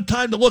 It's not a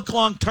time to look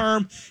long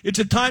term. It's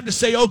a time to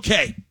say,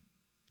 okay,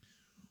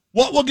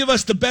 what will give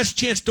us the best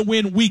chance to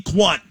win week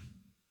 1?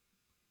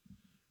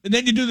 And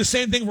then you do the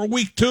same thing for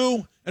week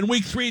 2 and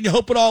week 3, and you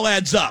hope it all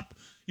adds up.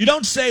 You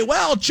don't say,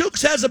 well,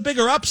 Chooks has a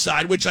bigger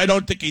upside, which I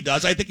don't think he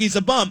does. I think he's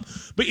a bum.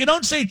 But you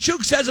don't say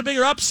Chooks has a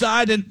bigger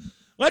upside, and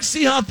let's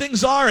see how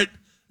things are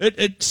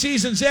at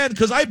season's end,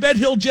 because I bet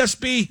he'll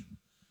just be,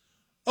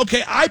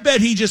 okay, I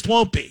bet he just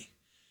won't be.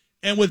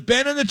 And with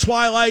Ben in the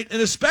twilight,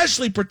 and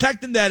especially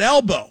protecting that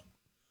elbow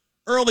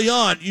early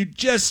on, you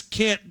just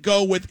can't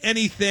go with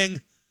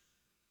anything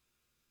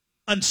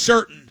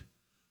uncertain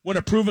when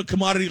a proven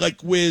commodity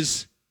like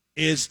Wiz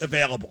is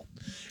available.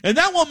 And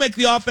that won't make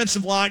the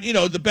offensive line,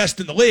 the best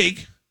in the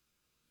league.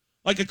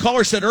 Like a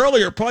caller said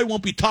earlier, it probably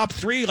won't be top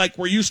 3 like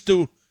we're used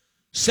to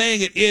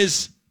saying it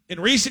is in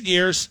recent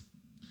years.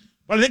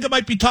 But I think it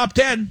might be top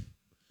 10.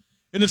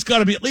 And it's got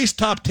to be at least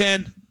top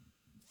 10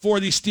 for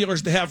the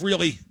Steelers to have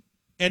really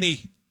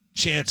any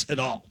chance at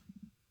all.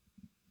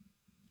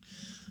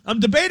 I'm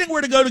debating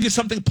where to go to get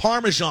something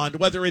Parmesan,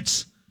 whether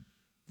it's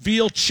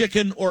veal,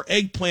 chicken, or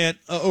eggplant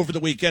over the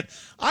weekend.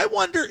 I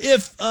wonder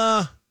if,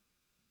 I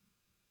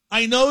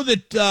know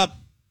that,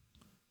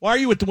 why are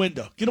you at the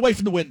window? Get away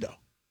from the window.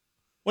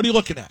 What are you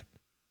looking at?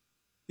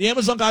 The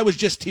Amazon guy was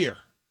just here.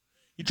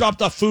 He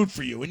dropped off food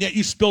for you, and yet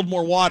you spilled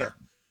more water.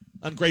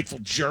 Ungrateful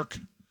jerk.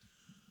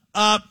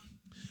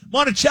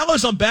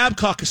 Monticello's on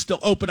Babcock is still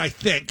open, I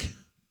think.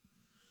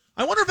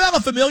 I wonder if Alla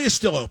Familia is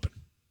still open.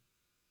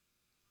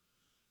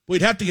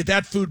 We'd have to get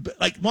that food,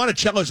 like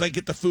Monticello's,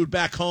 get the food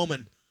back home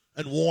and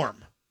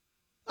warm.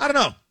 I don't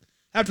know.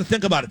 Have to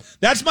think about it.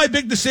 That's my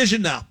big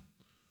decision now.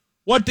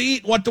 What to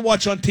eat, what to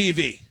watch on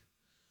TV.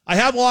 I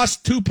have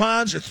lost 2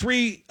 pounds or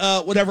 3,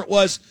 whatever it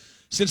was,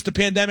 since the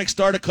pandemic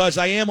started, because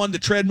I am on the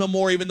treadmill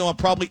more, even though I'm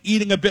probably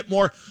eating a bit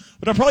more.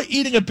 But I'm probably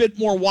eating a bit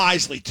more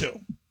wisely, too.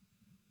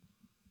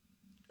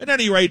 At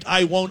any rate,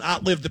 I won't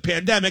outlive the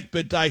pandemic,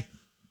 but I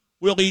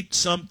will eat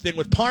something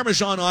with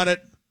Parmesan on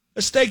it,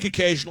 a steak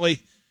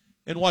occasionally,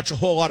 and watch a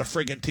whole lot of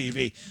friggin'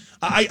 TV.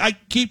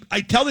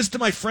 I tell this to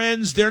my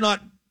friends. They're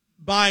not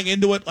buying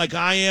into it like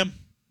I am.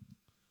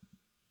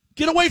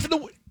 Get away from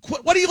the...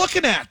 What are you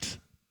looking at?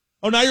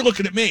 Oh, now you're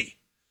looking at me.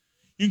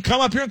 You can come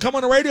up here and come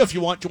on the radio if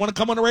you want. Do you want to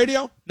come on the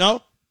radio?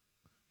 No?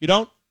 You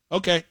don't?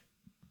 Okay.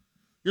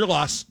 Your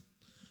loss.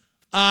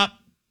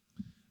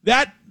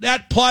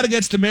 That Plot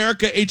Against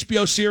America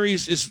HBO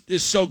series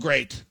is so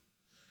great.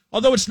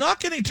 Although it's not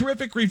getting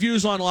terrific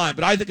reviews online,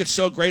 but I think it's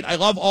so great. I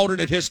love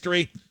alternate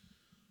history.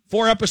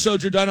 4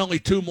 episodes are done, only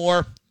 2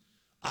 more.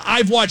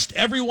 I've watched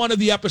every one of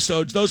the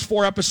episodes, those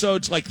 4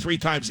 episodes, like 3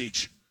 times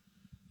each.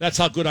 That's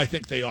how good I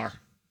think they are.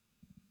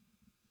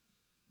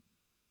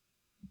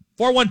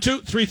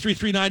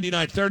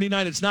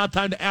 412-333-9939. It's now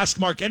time to ask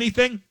Mark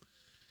anything.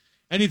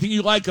 Anything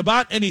you like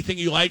about anything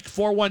you like.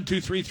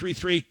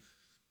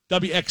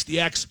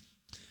 412-333-WXDX.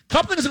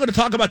 Couple things I'm going to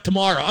talk about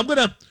tomorrow. I'm going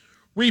to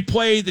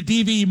replay the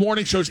DVE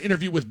Morning Show's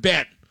interview with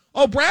Ben.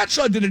 Oh,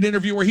 Bradshaw did an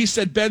interview where he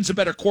said Ben's a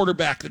better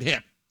quarterback than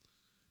him.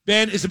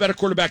 Ben is a better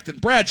quarterback than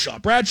Bradshaw.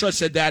 Bradshaw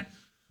said that.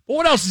 But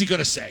what else is he going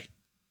to say?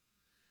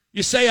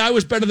 You say I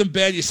was better than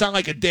Ben. You sound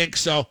like a dink,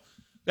 so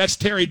that's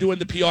Terry doing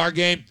the PR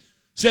game.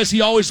 Says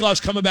he always loves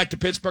coming back to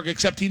Pittsburgh,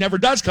 except he never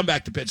does come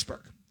back to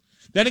Pittsburgh.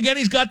 Then again,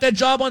 he's got that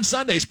job on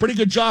Sundays. Pretty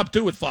good job,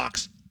 too, with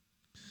Fox.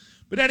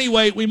 But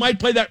anyway, we might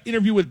play that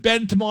interview with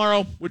Ben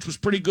tomorrow, which was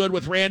pretty good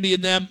with Randy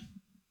and them.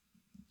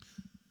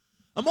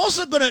 I'm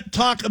also going to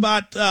talk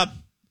about the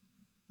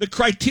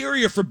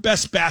criteria for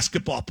best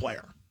basketball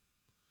player.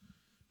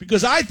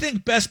 Because I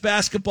think best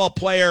basketball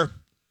player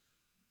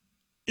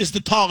is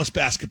the tallest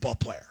basketball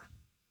player.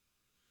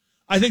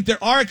 I think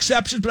there are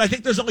exceptions, but I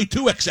think there's only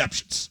 2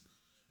 exceptions.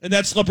 And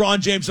that's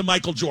LeBron James and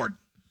Michael Jordan.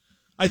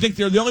 I think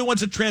they're the only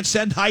ones that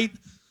transcend height.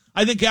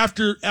 I think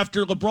after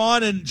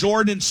LeBron and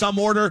Jordan in some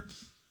order,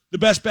 the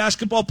best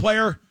basketball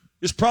player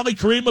is probably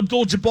Kareem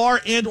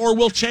Abdul-Jabbar and or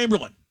Wilt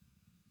Chamberlain.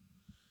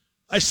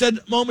 I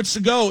said moments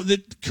ago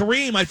that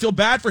Kareem, I feel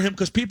bad for him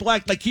because people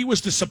act like he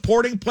was the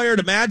supporting player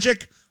to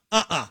Magic.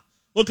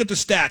 Look at the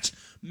stats.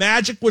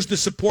 Magic was the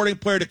supporting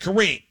player to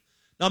Kareem.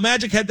 Now,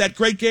 Magic had that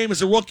great game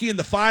as a rookie in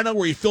the final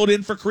where he filled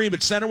in for Kareem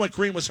at center when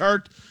Kareem was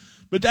hurt.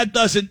 But that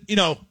doesn't,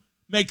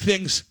 make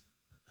things,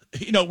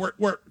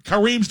 where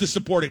Kareem's the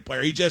supporting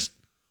player. He just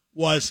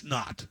was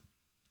not.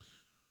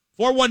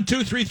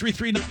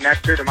 412-333.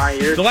 Nectar to my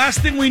ears. The last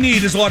thing we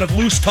need is a lot of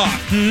loose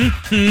talk.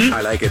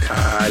 I like it.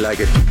 I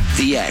like it.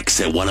 The X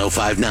at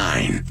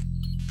 105.9.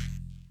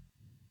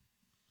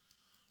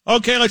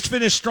 Okay, let's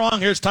finish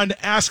strong here. It's time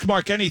to ask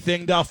Mark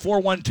anything. Dial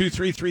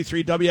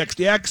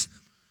 412-333-WXDX.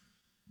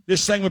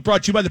 This segment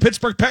brought to you by the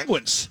Pittsburgh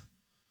Penguins.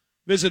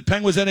 Visit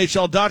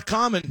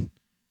penguinsnhl.com and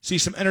see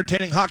some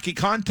entertaining hockey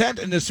content.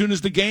 And as soon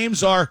as the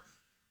games are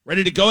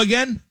ready to go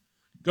again,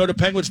 go to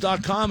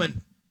penguins.com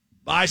and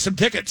buy some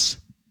tickets.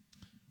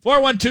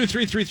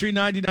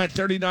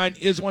 412-333-9939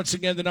 is once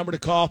again the number to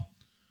call.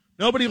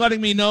 Nobody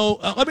letting me know.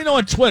 Let me know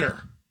on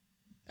Twitter.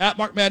 At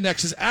Mark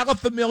Madnex, is Alla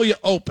Familia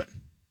open?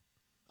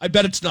 I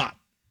bet it's not.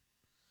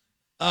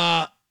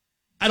 I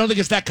don't think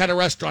it's that kind of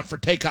restaurant for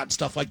takeout and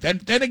stuff like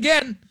that. Then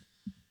again,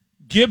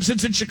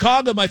 Gibson's in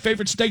Chicago, my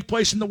favorite steak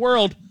place in the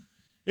world.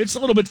 It's a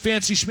little bit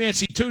fancy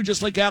schmancy too,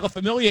 just like Alla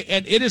Familia,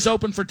 and it is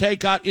open for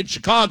takeout in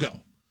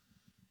Chicago.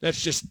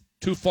 That's just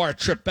too far a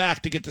trip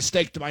back to get the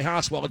steak to my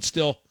house while it's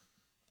still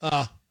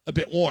a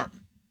bit warm.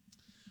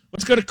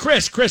 Let's go to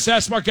Chris. Chris,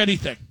 ask Mark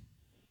anything.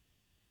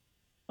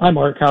 Hi,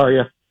 Mark. How are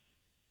you?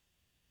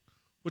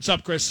 What's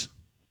up, Chris?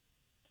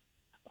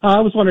 I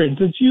was wondering,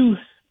 since you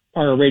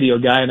are a radio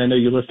guy and I know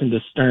you listen to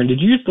Stern, did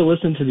you used to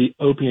listen to the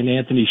Opie and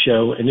Anthony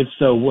show? And if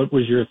so, what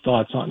was your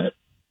thoughts on it?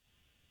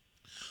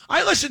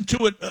 I listened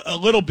to it a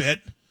little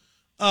bit.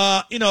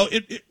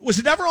 Was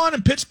it ever on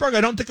in Pittsburgh?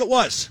 I don't think it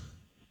was.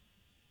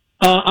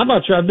 I'm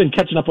not sure. I've been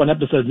catching up on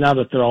episodes now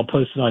that they're all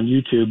posted on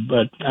YouTube,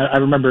 but I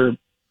remember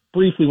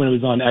briefly when it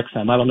was on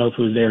XM. I don't know if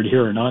it was aired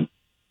here or not.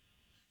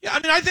 Yeah,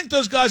 I think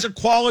those guys are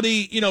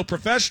quality,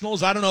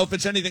 professionals. I don't know if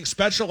it's anything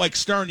special like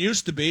Stern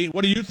used to be.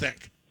 What do you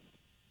think?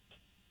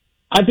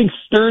 I think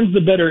Stern's the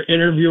better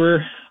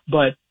interviewer,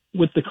 but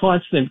with the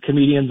constant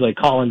comedians like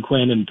Colin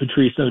Quinn and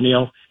Patrice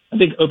O'Neill, I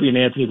think Opie and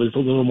Anthony was a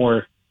little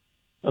more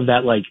of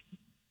that,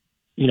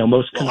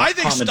 most I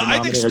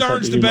think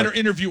Stern's the better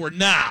interviewer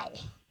now.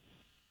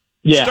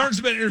 Yeah. Stern's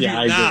the better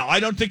interviewer now.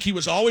 I don't think he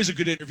was always a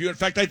good interviewer. In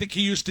fact, I think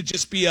he used to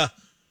just be a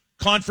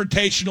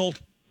confrontational,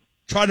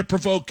 try to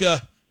provoke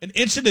an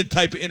incident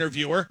type of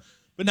interviewer.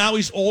 But now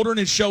he's older and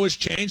his show has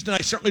changed, and I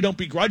certainly don't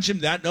begrudge him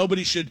that.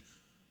 Nobody should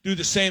do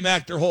the same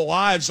act their whole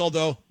lives,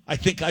 although I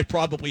think I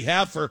probably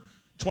have for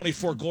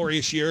 24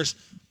 glorious years.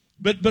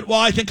 But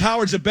while I think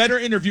Howard's a better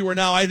interviewer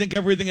now, I think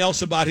everything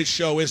else about his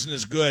show isn't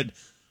as good.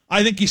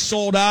 I think he's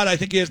sold out. I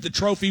think he has the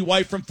trophy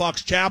wife from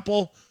Fox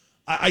Chapel.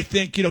 I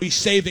think, he's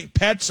saving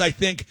pets. I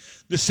think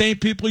the same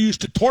people he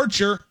used to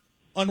torture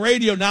on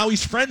radio, now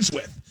he's friends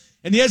with.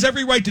 And he has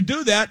every right to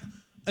do that,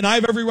 and I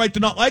have every right to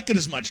not like it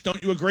as much.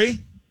 Don't you agree?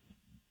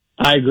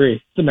 I agree.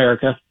 It's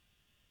America.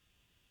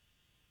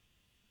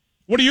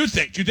 What do you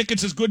think? Do you think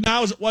it's as good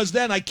now as it was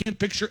then? I can't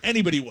picture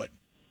anybody would.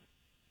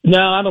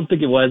 No, I don't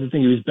think it was. I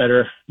think it was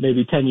better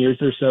maybe 10 years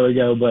or so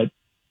ago, but,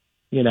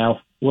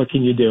 what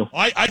can you do?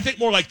 I think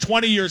more like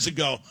 20 years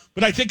ago,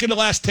 but I think in the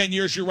last 10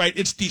 years, you're right,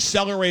 it's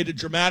decelerated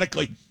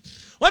dramatically.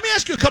 Let me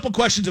ask you a couple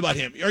questions about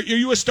him. Are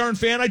you a Stern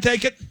fan, I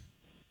take it?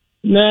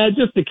 Nah,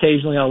 just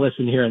occasionally I'll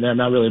listen here and there. I'm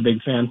not really a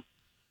big fan.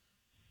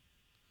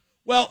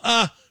 Well,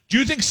 Do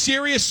you think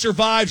Sirius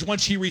survives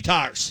once he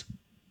retires?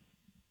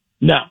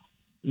 No,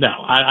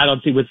 I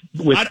don't see with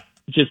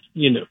just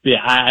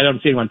I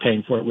don't see anyone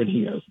paying for it when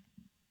he goes.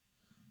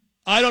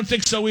 I don't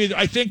think so either.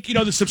 I think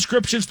the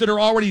subscriptions that are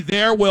already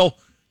there will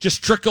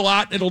just trickle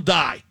out and it'll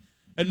die,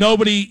 and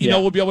nobody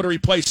will be able to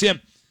replace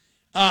him.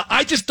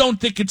 I just don't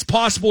think it's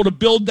possible to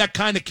build that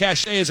kind of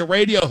cachet as a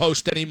radio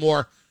host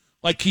anymore,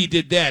 like he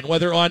did then,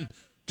 whether on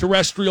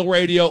terrestrial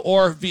radio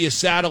or via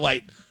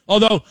satellite.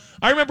 Although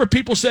I remember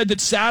people said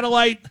that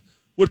satellite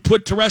would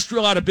put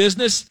terrestrial out of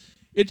business.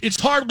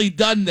 It's hardly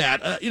done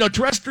that.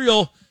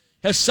 Terrestrial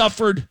has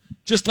suffered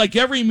just like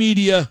every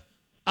media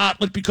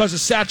outlet because of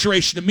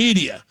saturation of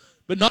media,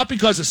 but not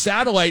because of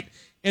satellite.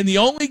 And the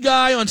only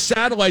guy on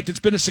satellite that's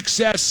been a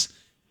success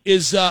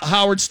is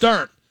Howard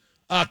Stern.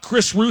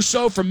 Chris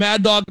Russo from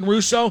Mad Dog and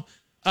Russo,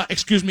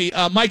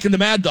 Mike and the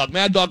Mad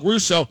Dog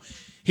Russo,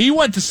 he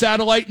went to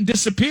satellite and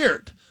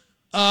disappeared.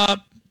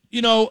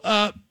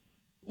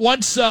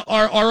 Once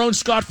our own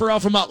Scott Farrell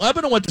from Mount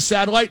Lebanon went to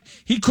satellite,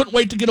 he couldn't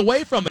wait to get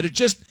away from it. It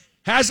just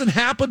hasn't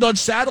happened on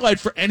satellite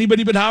for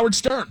anybody but Howard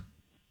Stern.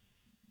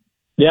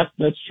 Yeah,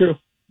 that's true.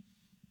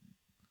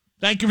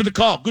 Thank you for the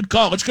call. Good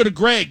call. Let's go to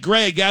Greg.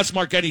 Greg, ask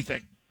Mark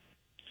anything.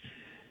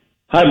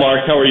 Hi,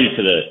 Mark. How are you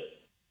today?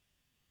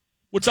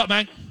 What's up,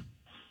 man?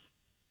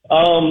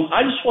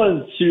 I just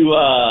wanted to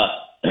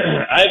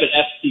I have an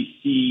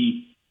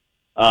FCC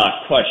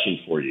question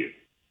for you.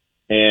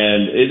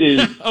 And it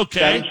is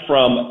okay.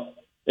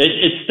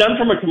 It stemmed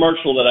from a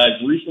commercial that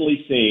I've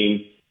recently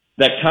seen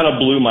that kind of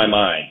blew my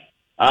mind.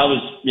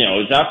 It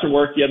was after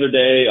work the other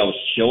day. I was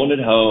chilling at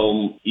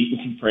home, eating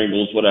some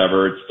Pringles,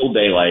 whatever. It's still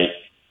daylight.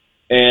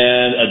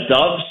 And a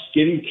Dove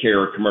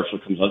skincare commercial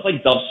comes on. It's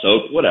like Dove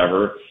soap,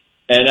 whatever.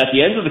 And at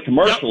the end of the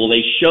commercial,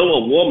 they show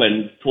a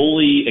woman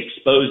fully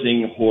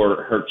exposing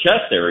her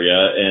chest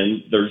area,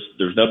 and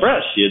there's no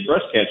breast. She had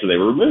breast cancer. They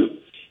were removed,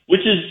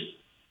 which is,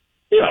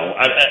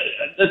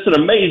 that's an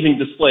amazing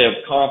display of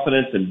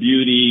confidence and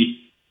beauty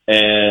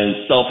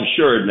and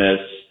self-assuredness.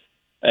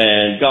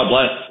 And God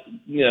bless,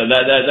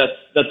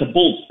 that's a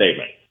bold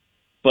statement.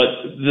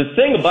 But the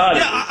thing about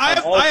it,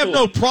 I have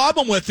no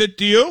problem with it.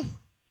 Do you?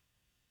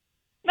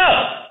 No,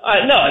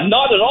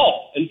 not at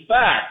all. In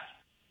fact,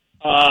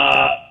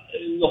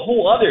 the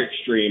whole other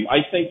extreme,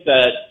 I think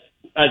that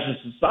as a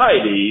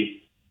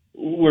society,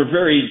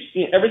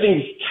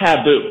 everything's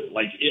taboo.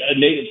 Like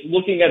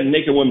looking at a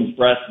naked woman's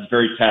breast is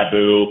very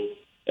taboo.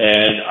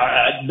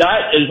 And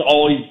that has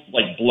always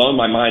blown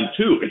my mind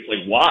too. It's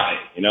like, why?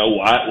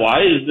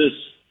 Why is this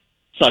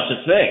such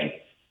a thing?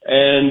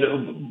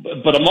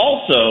 But I'm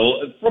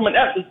also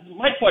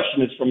my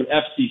question is from an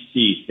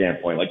FCC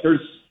standpoint.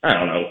 I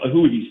don't know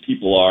who these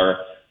people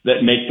are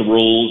that make the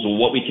rules and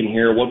what we can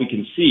hear, what we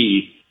can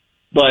see.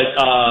 But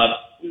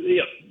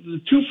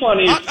the two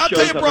funniest I'll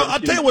tell you, bro. I'll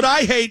tell you what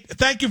I hate.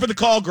 Thank you for the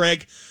call,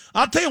 Greg.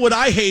 I'll tell you what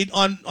I hate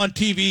on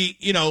TV.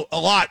 A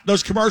lot.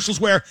 Those commercials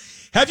where,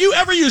 have you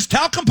ever used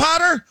talcum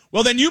powder?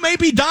 Well, then you may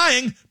be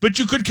dying, but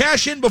you could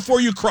cash in before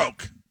you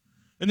croak.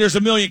 And there's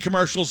a million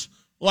commercials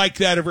like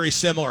that are very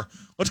similar.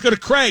 Let's go to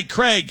Craig.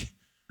 Craig,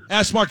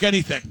 ask Mark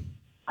anything.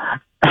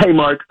 Hey,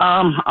 Mark.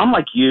 I'm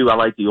like you. I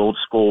like the old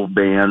school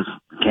bands,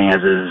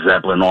 Kansas,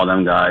 Zeppelin, all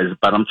them guys.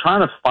 But I'm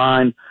trying to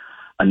find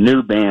a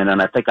new band,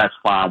 and I think I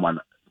found one.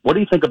 What do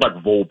you think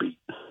about Volbeat?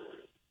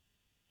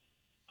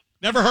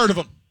 Never heard of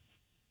them.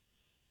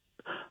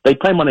 They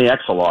play Money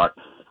X a lot.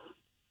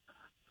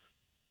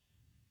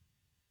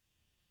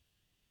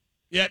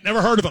 Yeah,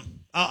 never heard of them.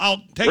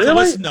 I'll take a Really?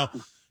 listen, though.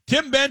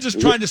 Tim Benz is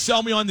trying to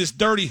sell me on this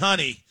Dirty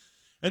Honey,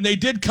 and they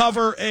did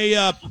cover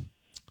a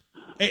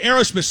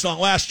Aerosmith song,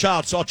 Last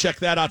Child, so I'll check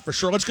that out for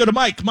sure. Let's go to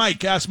Mike.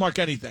 Mike, ask Mark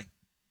anything.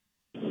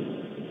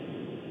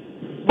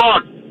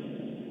 Mark,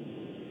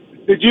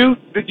 did you?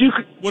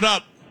 What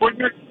up?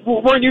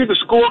 Weren't you the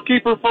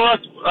scorekeeper for us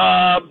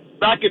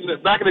back in the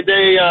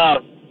day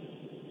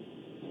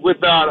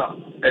with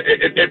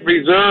at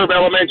Reserve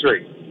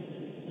Elementary?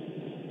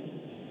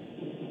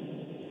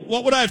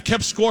 What would I have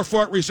kept score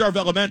for at Reserve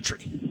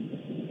Elementary?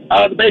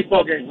 The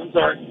baseball game. I'm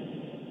sorry.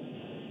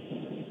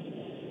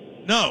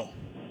 No.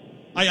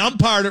 I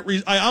umpired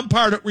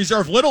at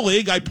Reserve Little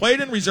League. I played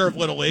in Reserve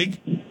Little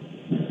League.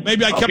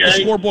 Maybe I kept the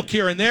scorebook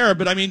here and there,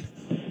 but I mean,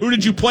 who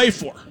did you play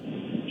for?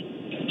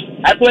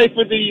 I played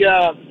for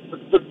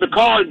the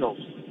Cardinals.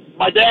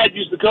 My dad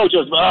used to coach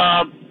us.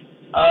 My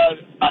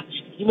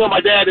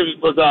dad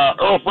was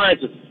Earl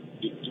Francis.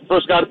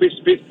 First guy to beat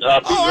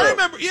I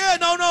remember. Yeah,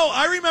 no.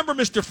 I remember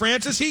Mr.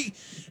 Francis.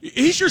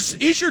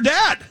 He's your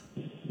dad.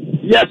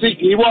 Yes,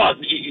 he was.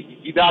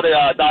 He died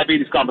of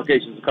diabetes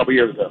complications a couple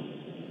years ago.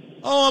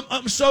 Oh,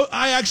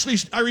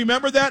 I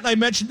remember that, and I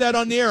mentioned that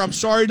on the air. I'm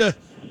sorry to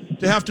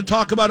have to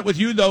talk about it with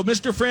you, though.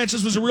 Mr.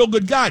 Francis was a real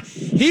good guy.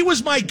 He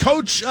was my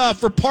coach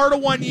for part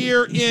of 1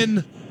 year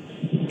in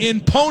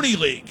Pony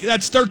League.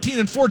 That's 13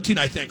 and 14,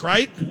 I think,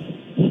 right?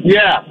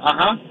 Yeah.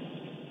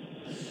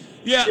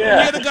 Yeah.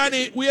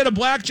 We had a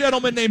black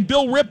gentleman named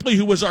Bill Ripley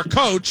who was our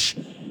coach,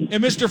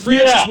 and Mr.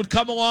 Francis would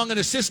come along and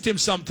assist him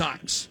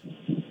sometimes.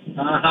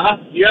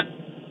 Yep.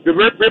 The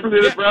Ripley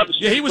brothers.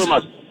 Yeah, he was. From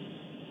us.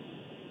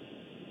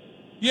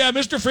 Yeah,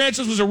 Mr.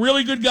 Francis was a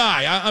really good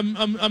guy.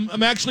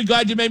 I'm actually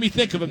glad you made me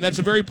think of him. That's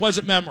a very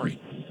pleasant memory.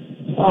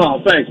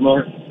 Oh, thanks,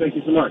 Mark. Thank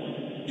you so much.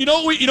 You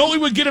know what we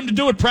would get him to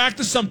do at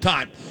practice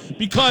sometime?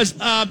 Because,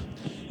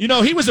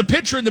 he was a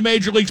pitcher in the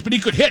major leagues, but he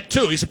could hit,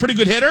 too. He's a pretty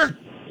good hitter.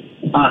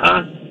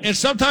 Uh-huh. And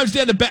sometimes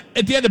at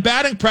the end of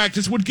batting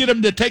practice, would get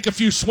him to take a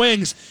few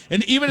swings.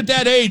 And even at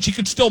that age, he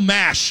could still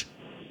mash.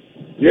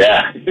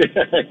 Yeah.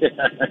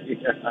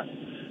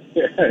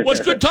 Well,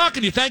 it's good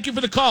talking to you. Thank you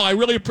for the call. I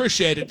really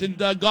appreciate it. And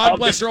God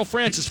bless Earl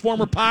Francis,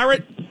 former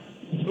Pirate,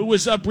 who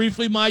was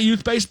briefly my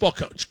youth baseball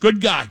coach. Good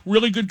guy.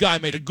 Really good guy.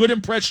 Made a good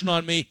impression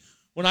on me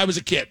when I was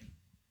a kid.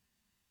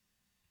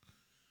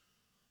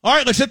 All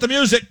right, let's hit the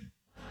music.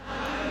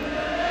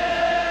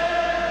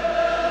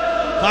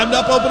 Time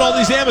to open all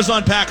these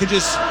Amazon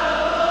packages.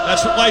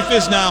 That's what life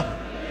is now.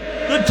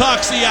 Good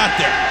talk. See you out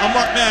there. I'm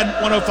Mark Madden,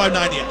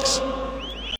 105.9 The X.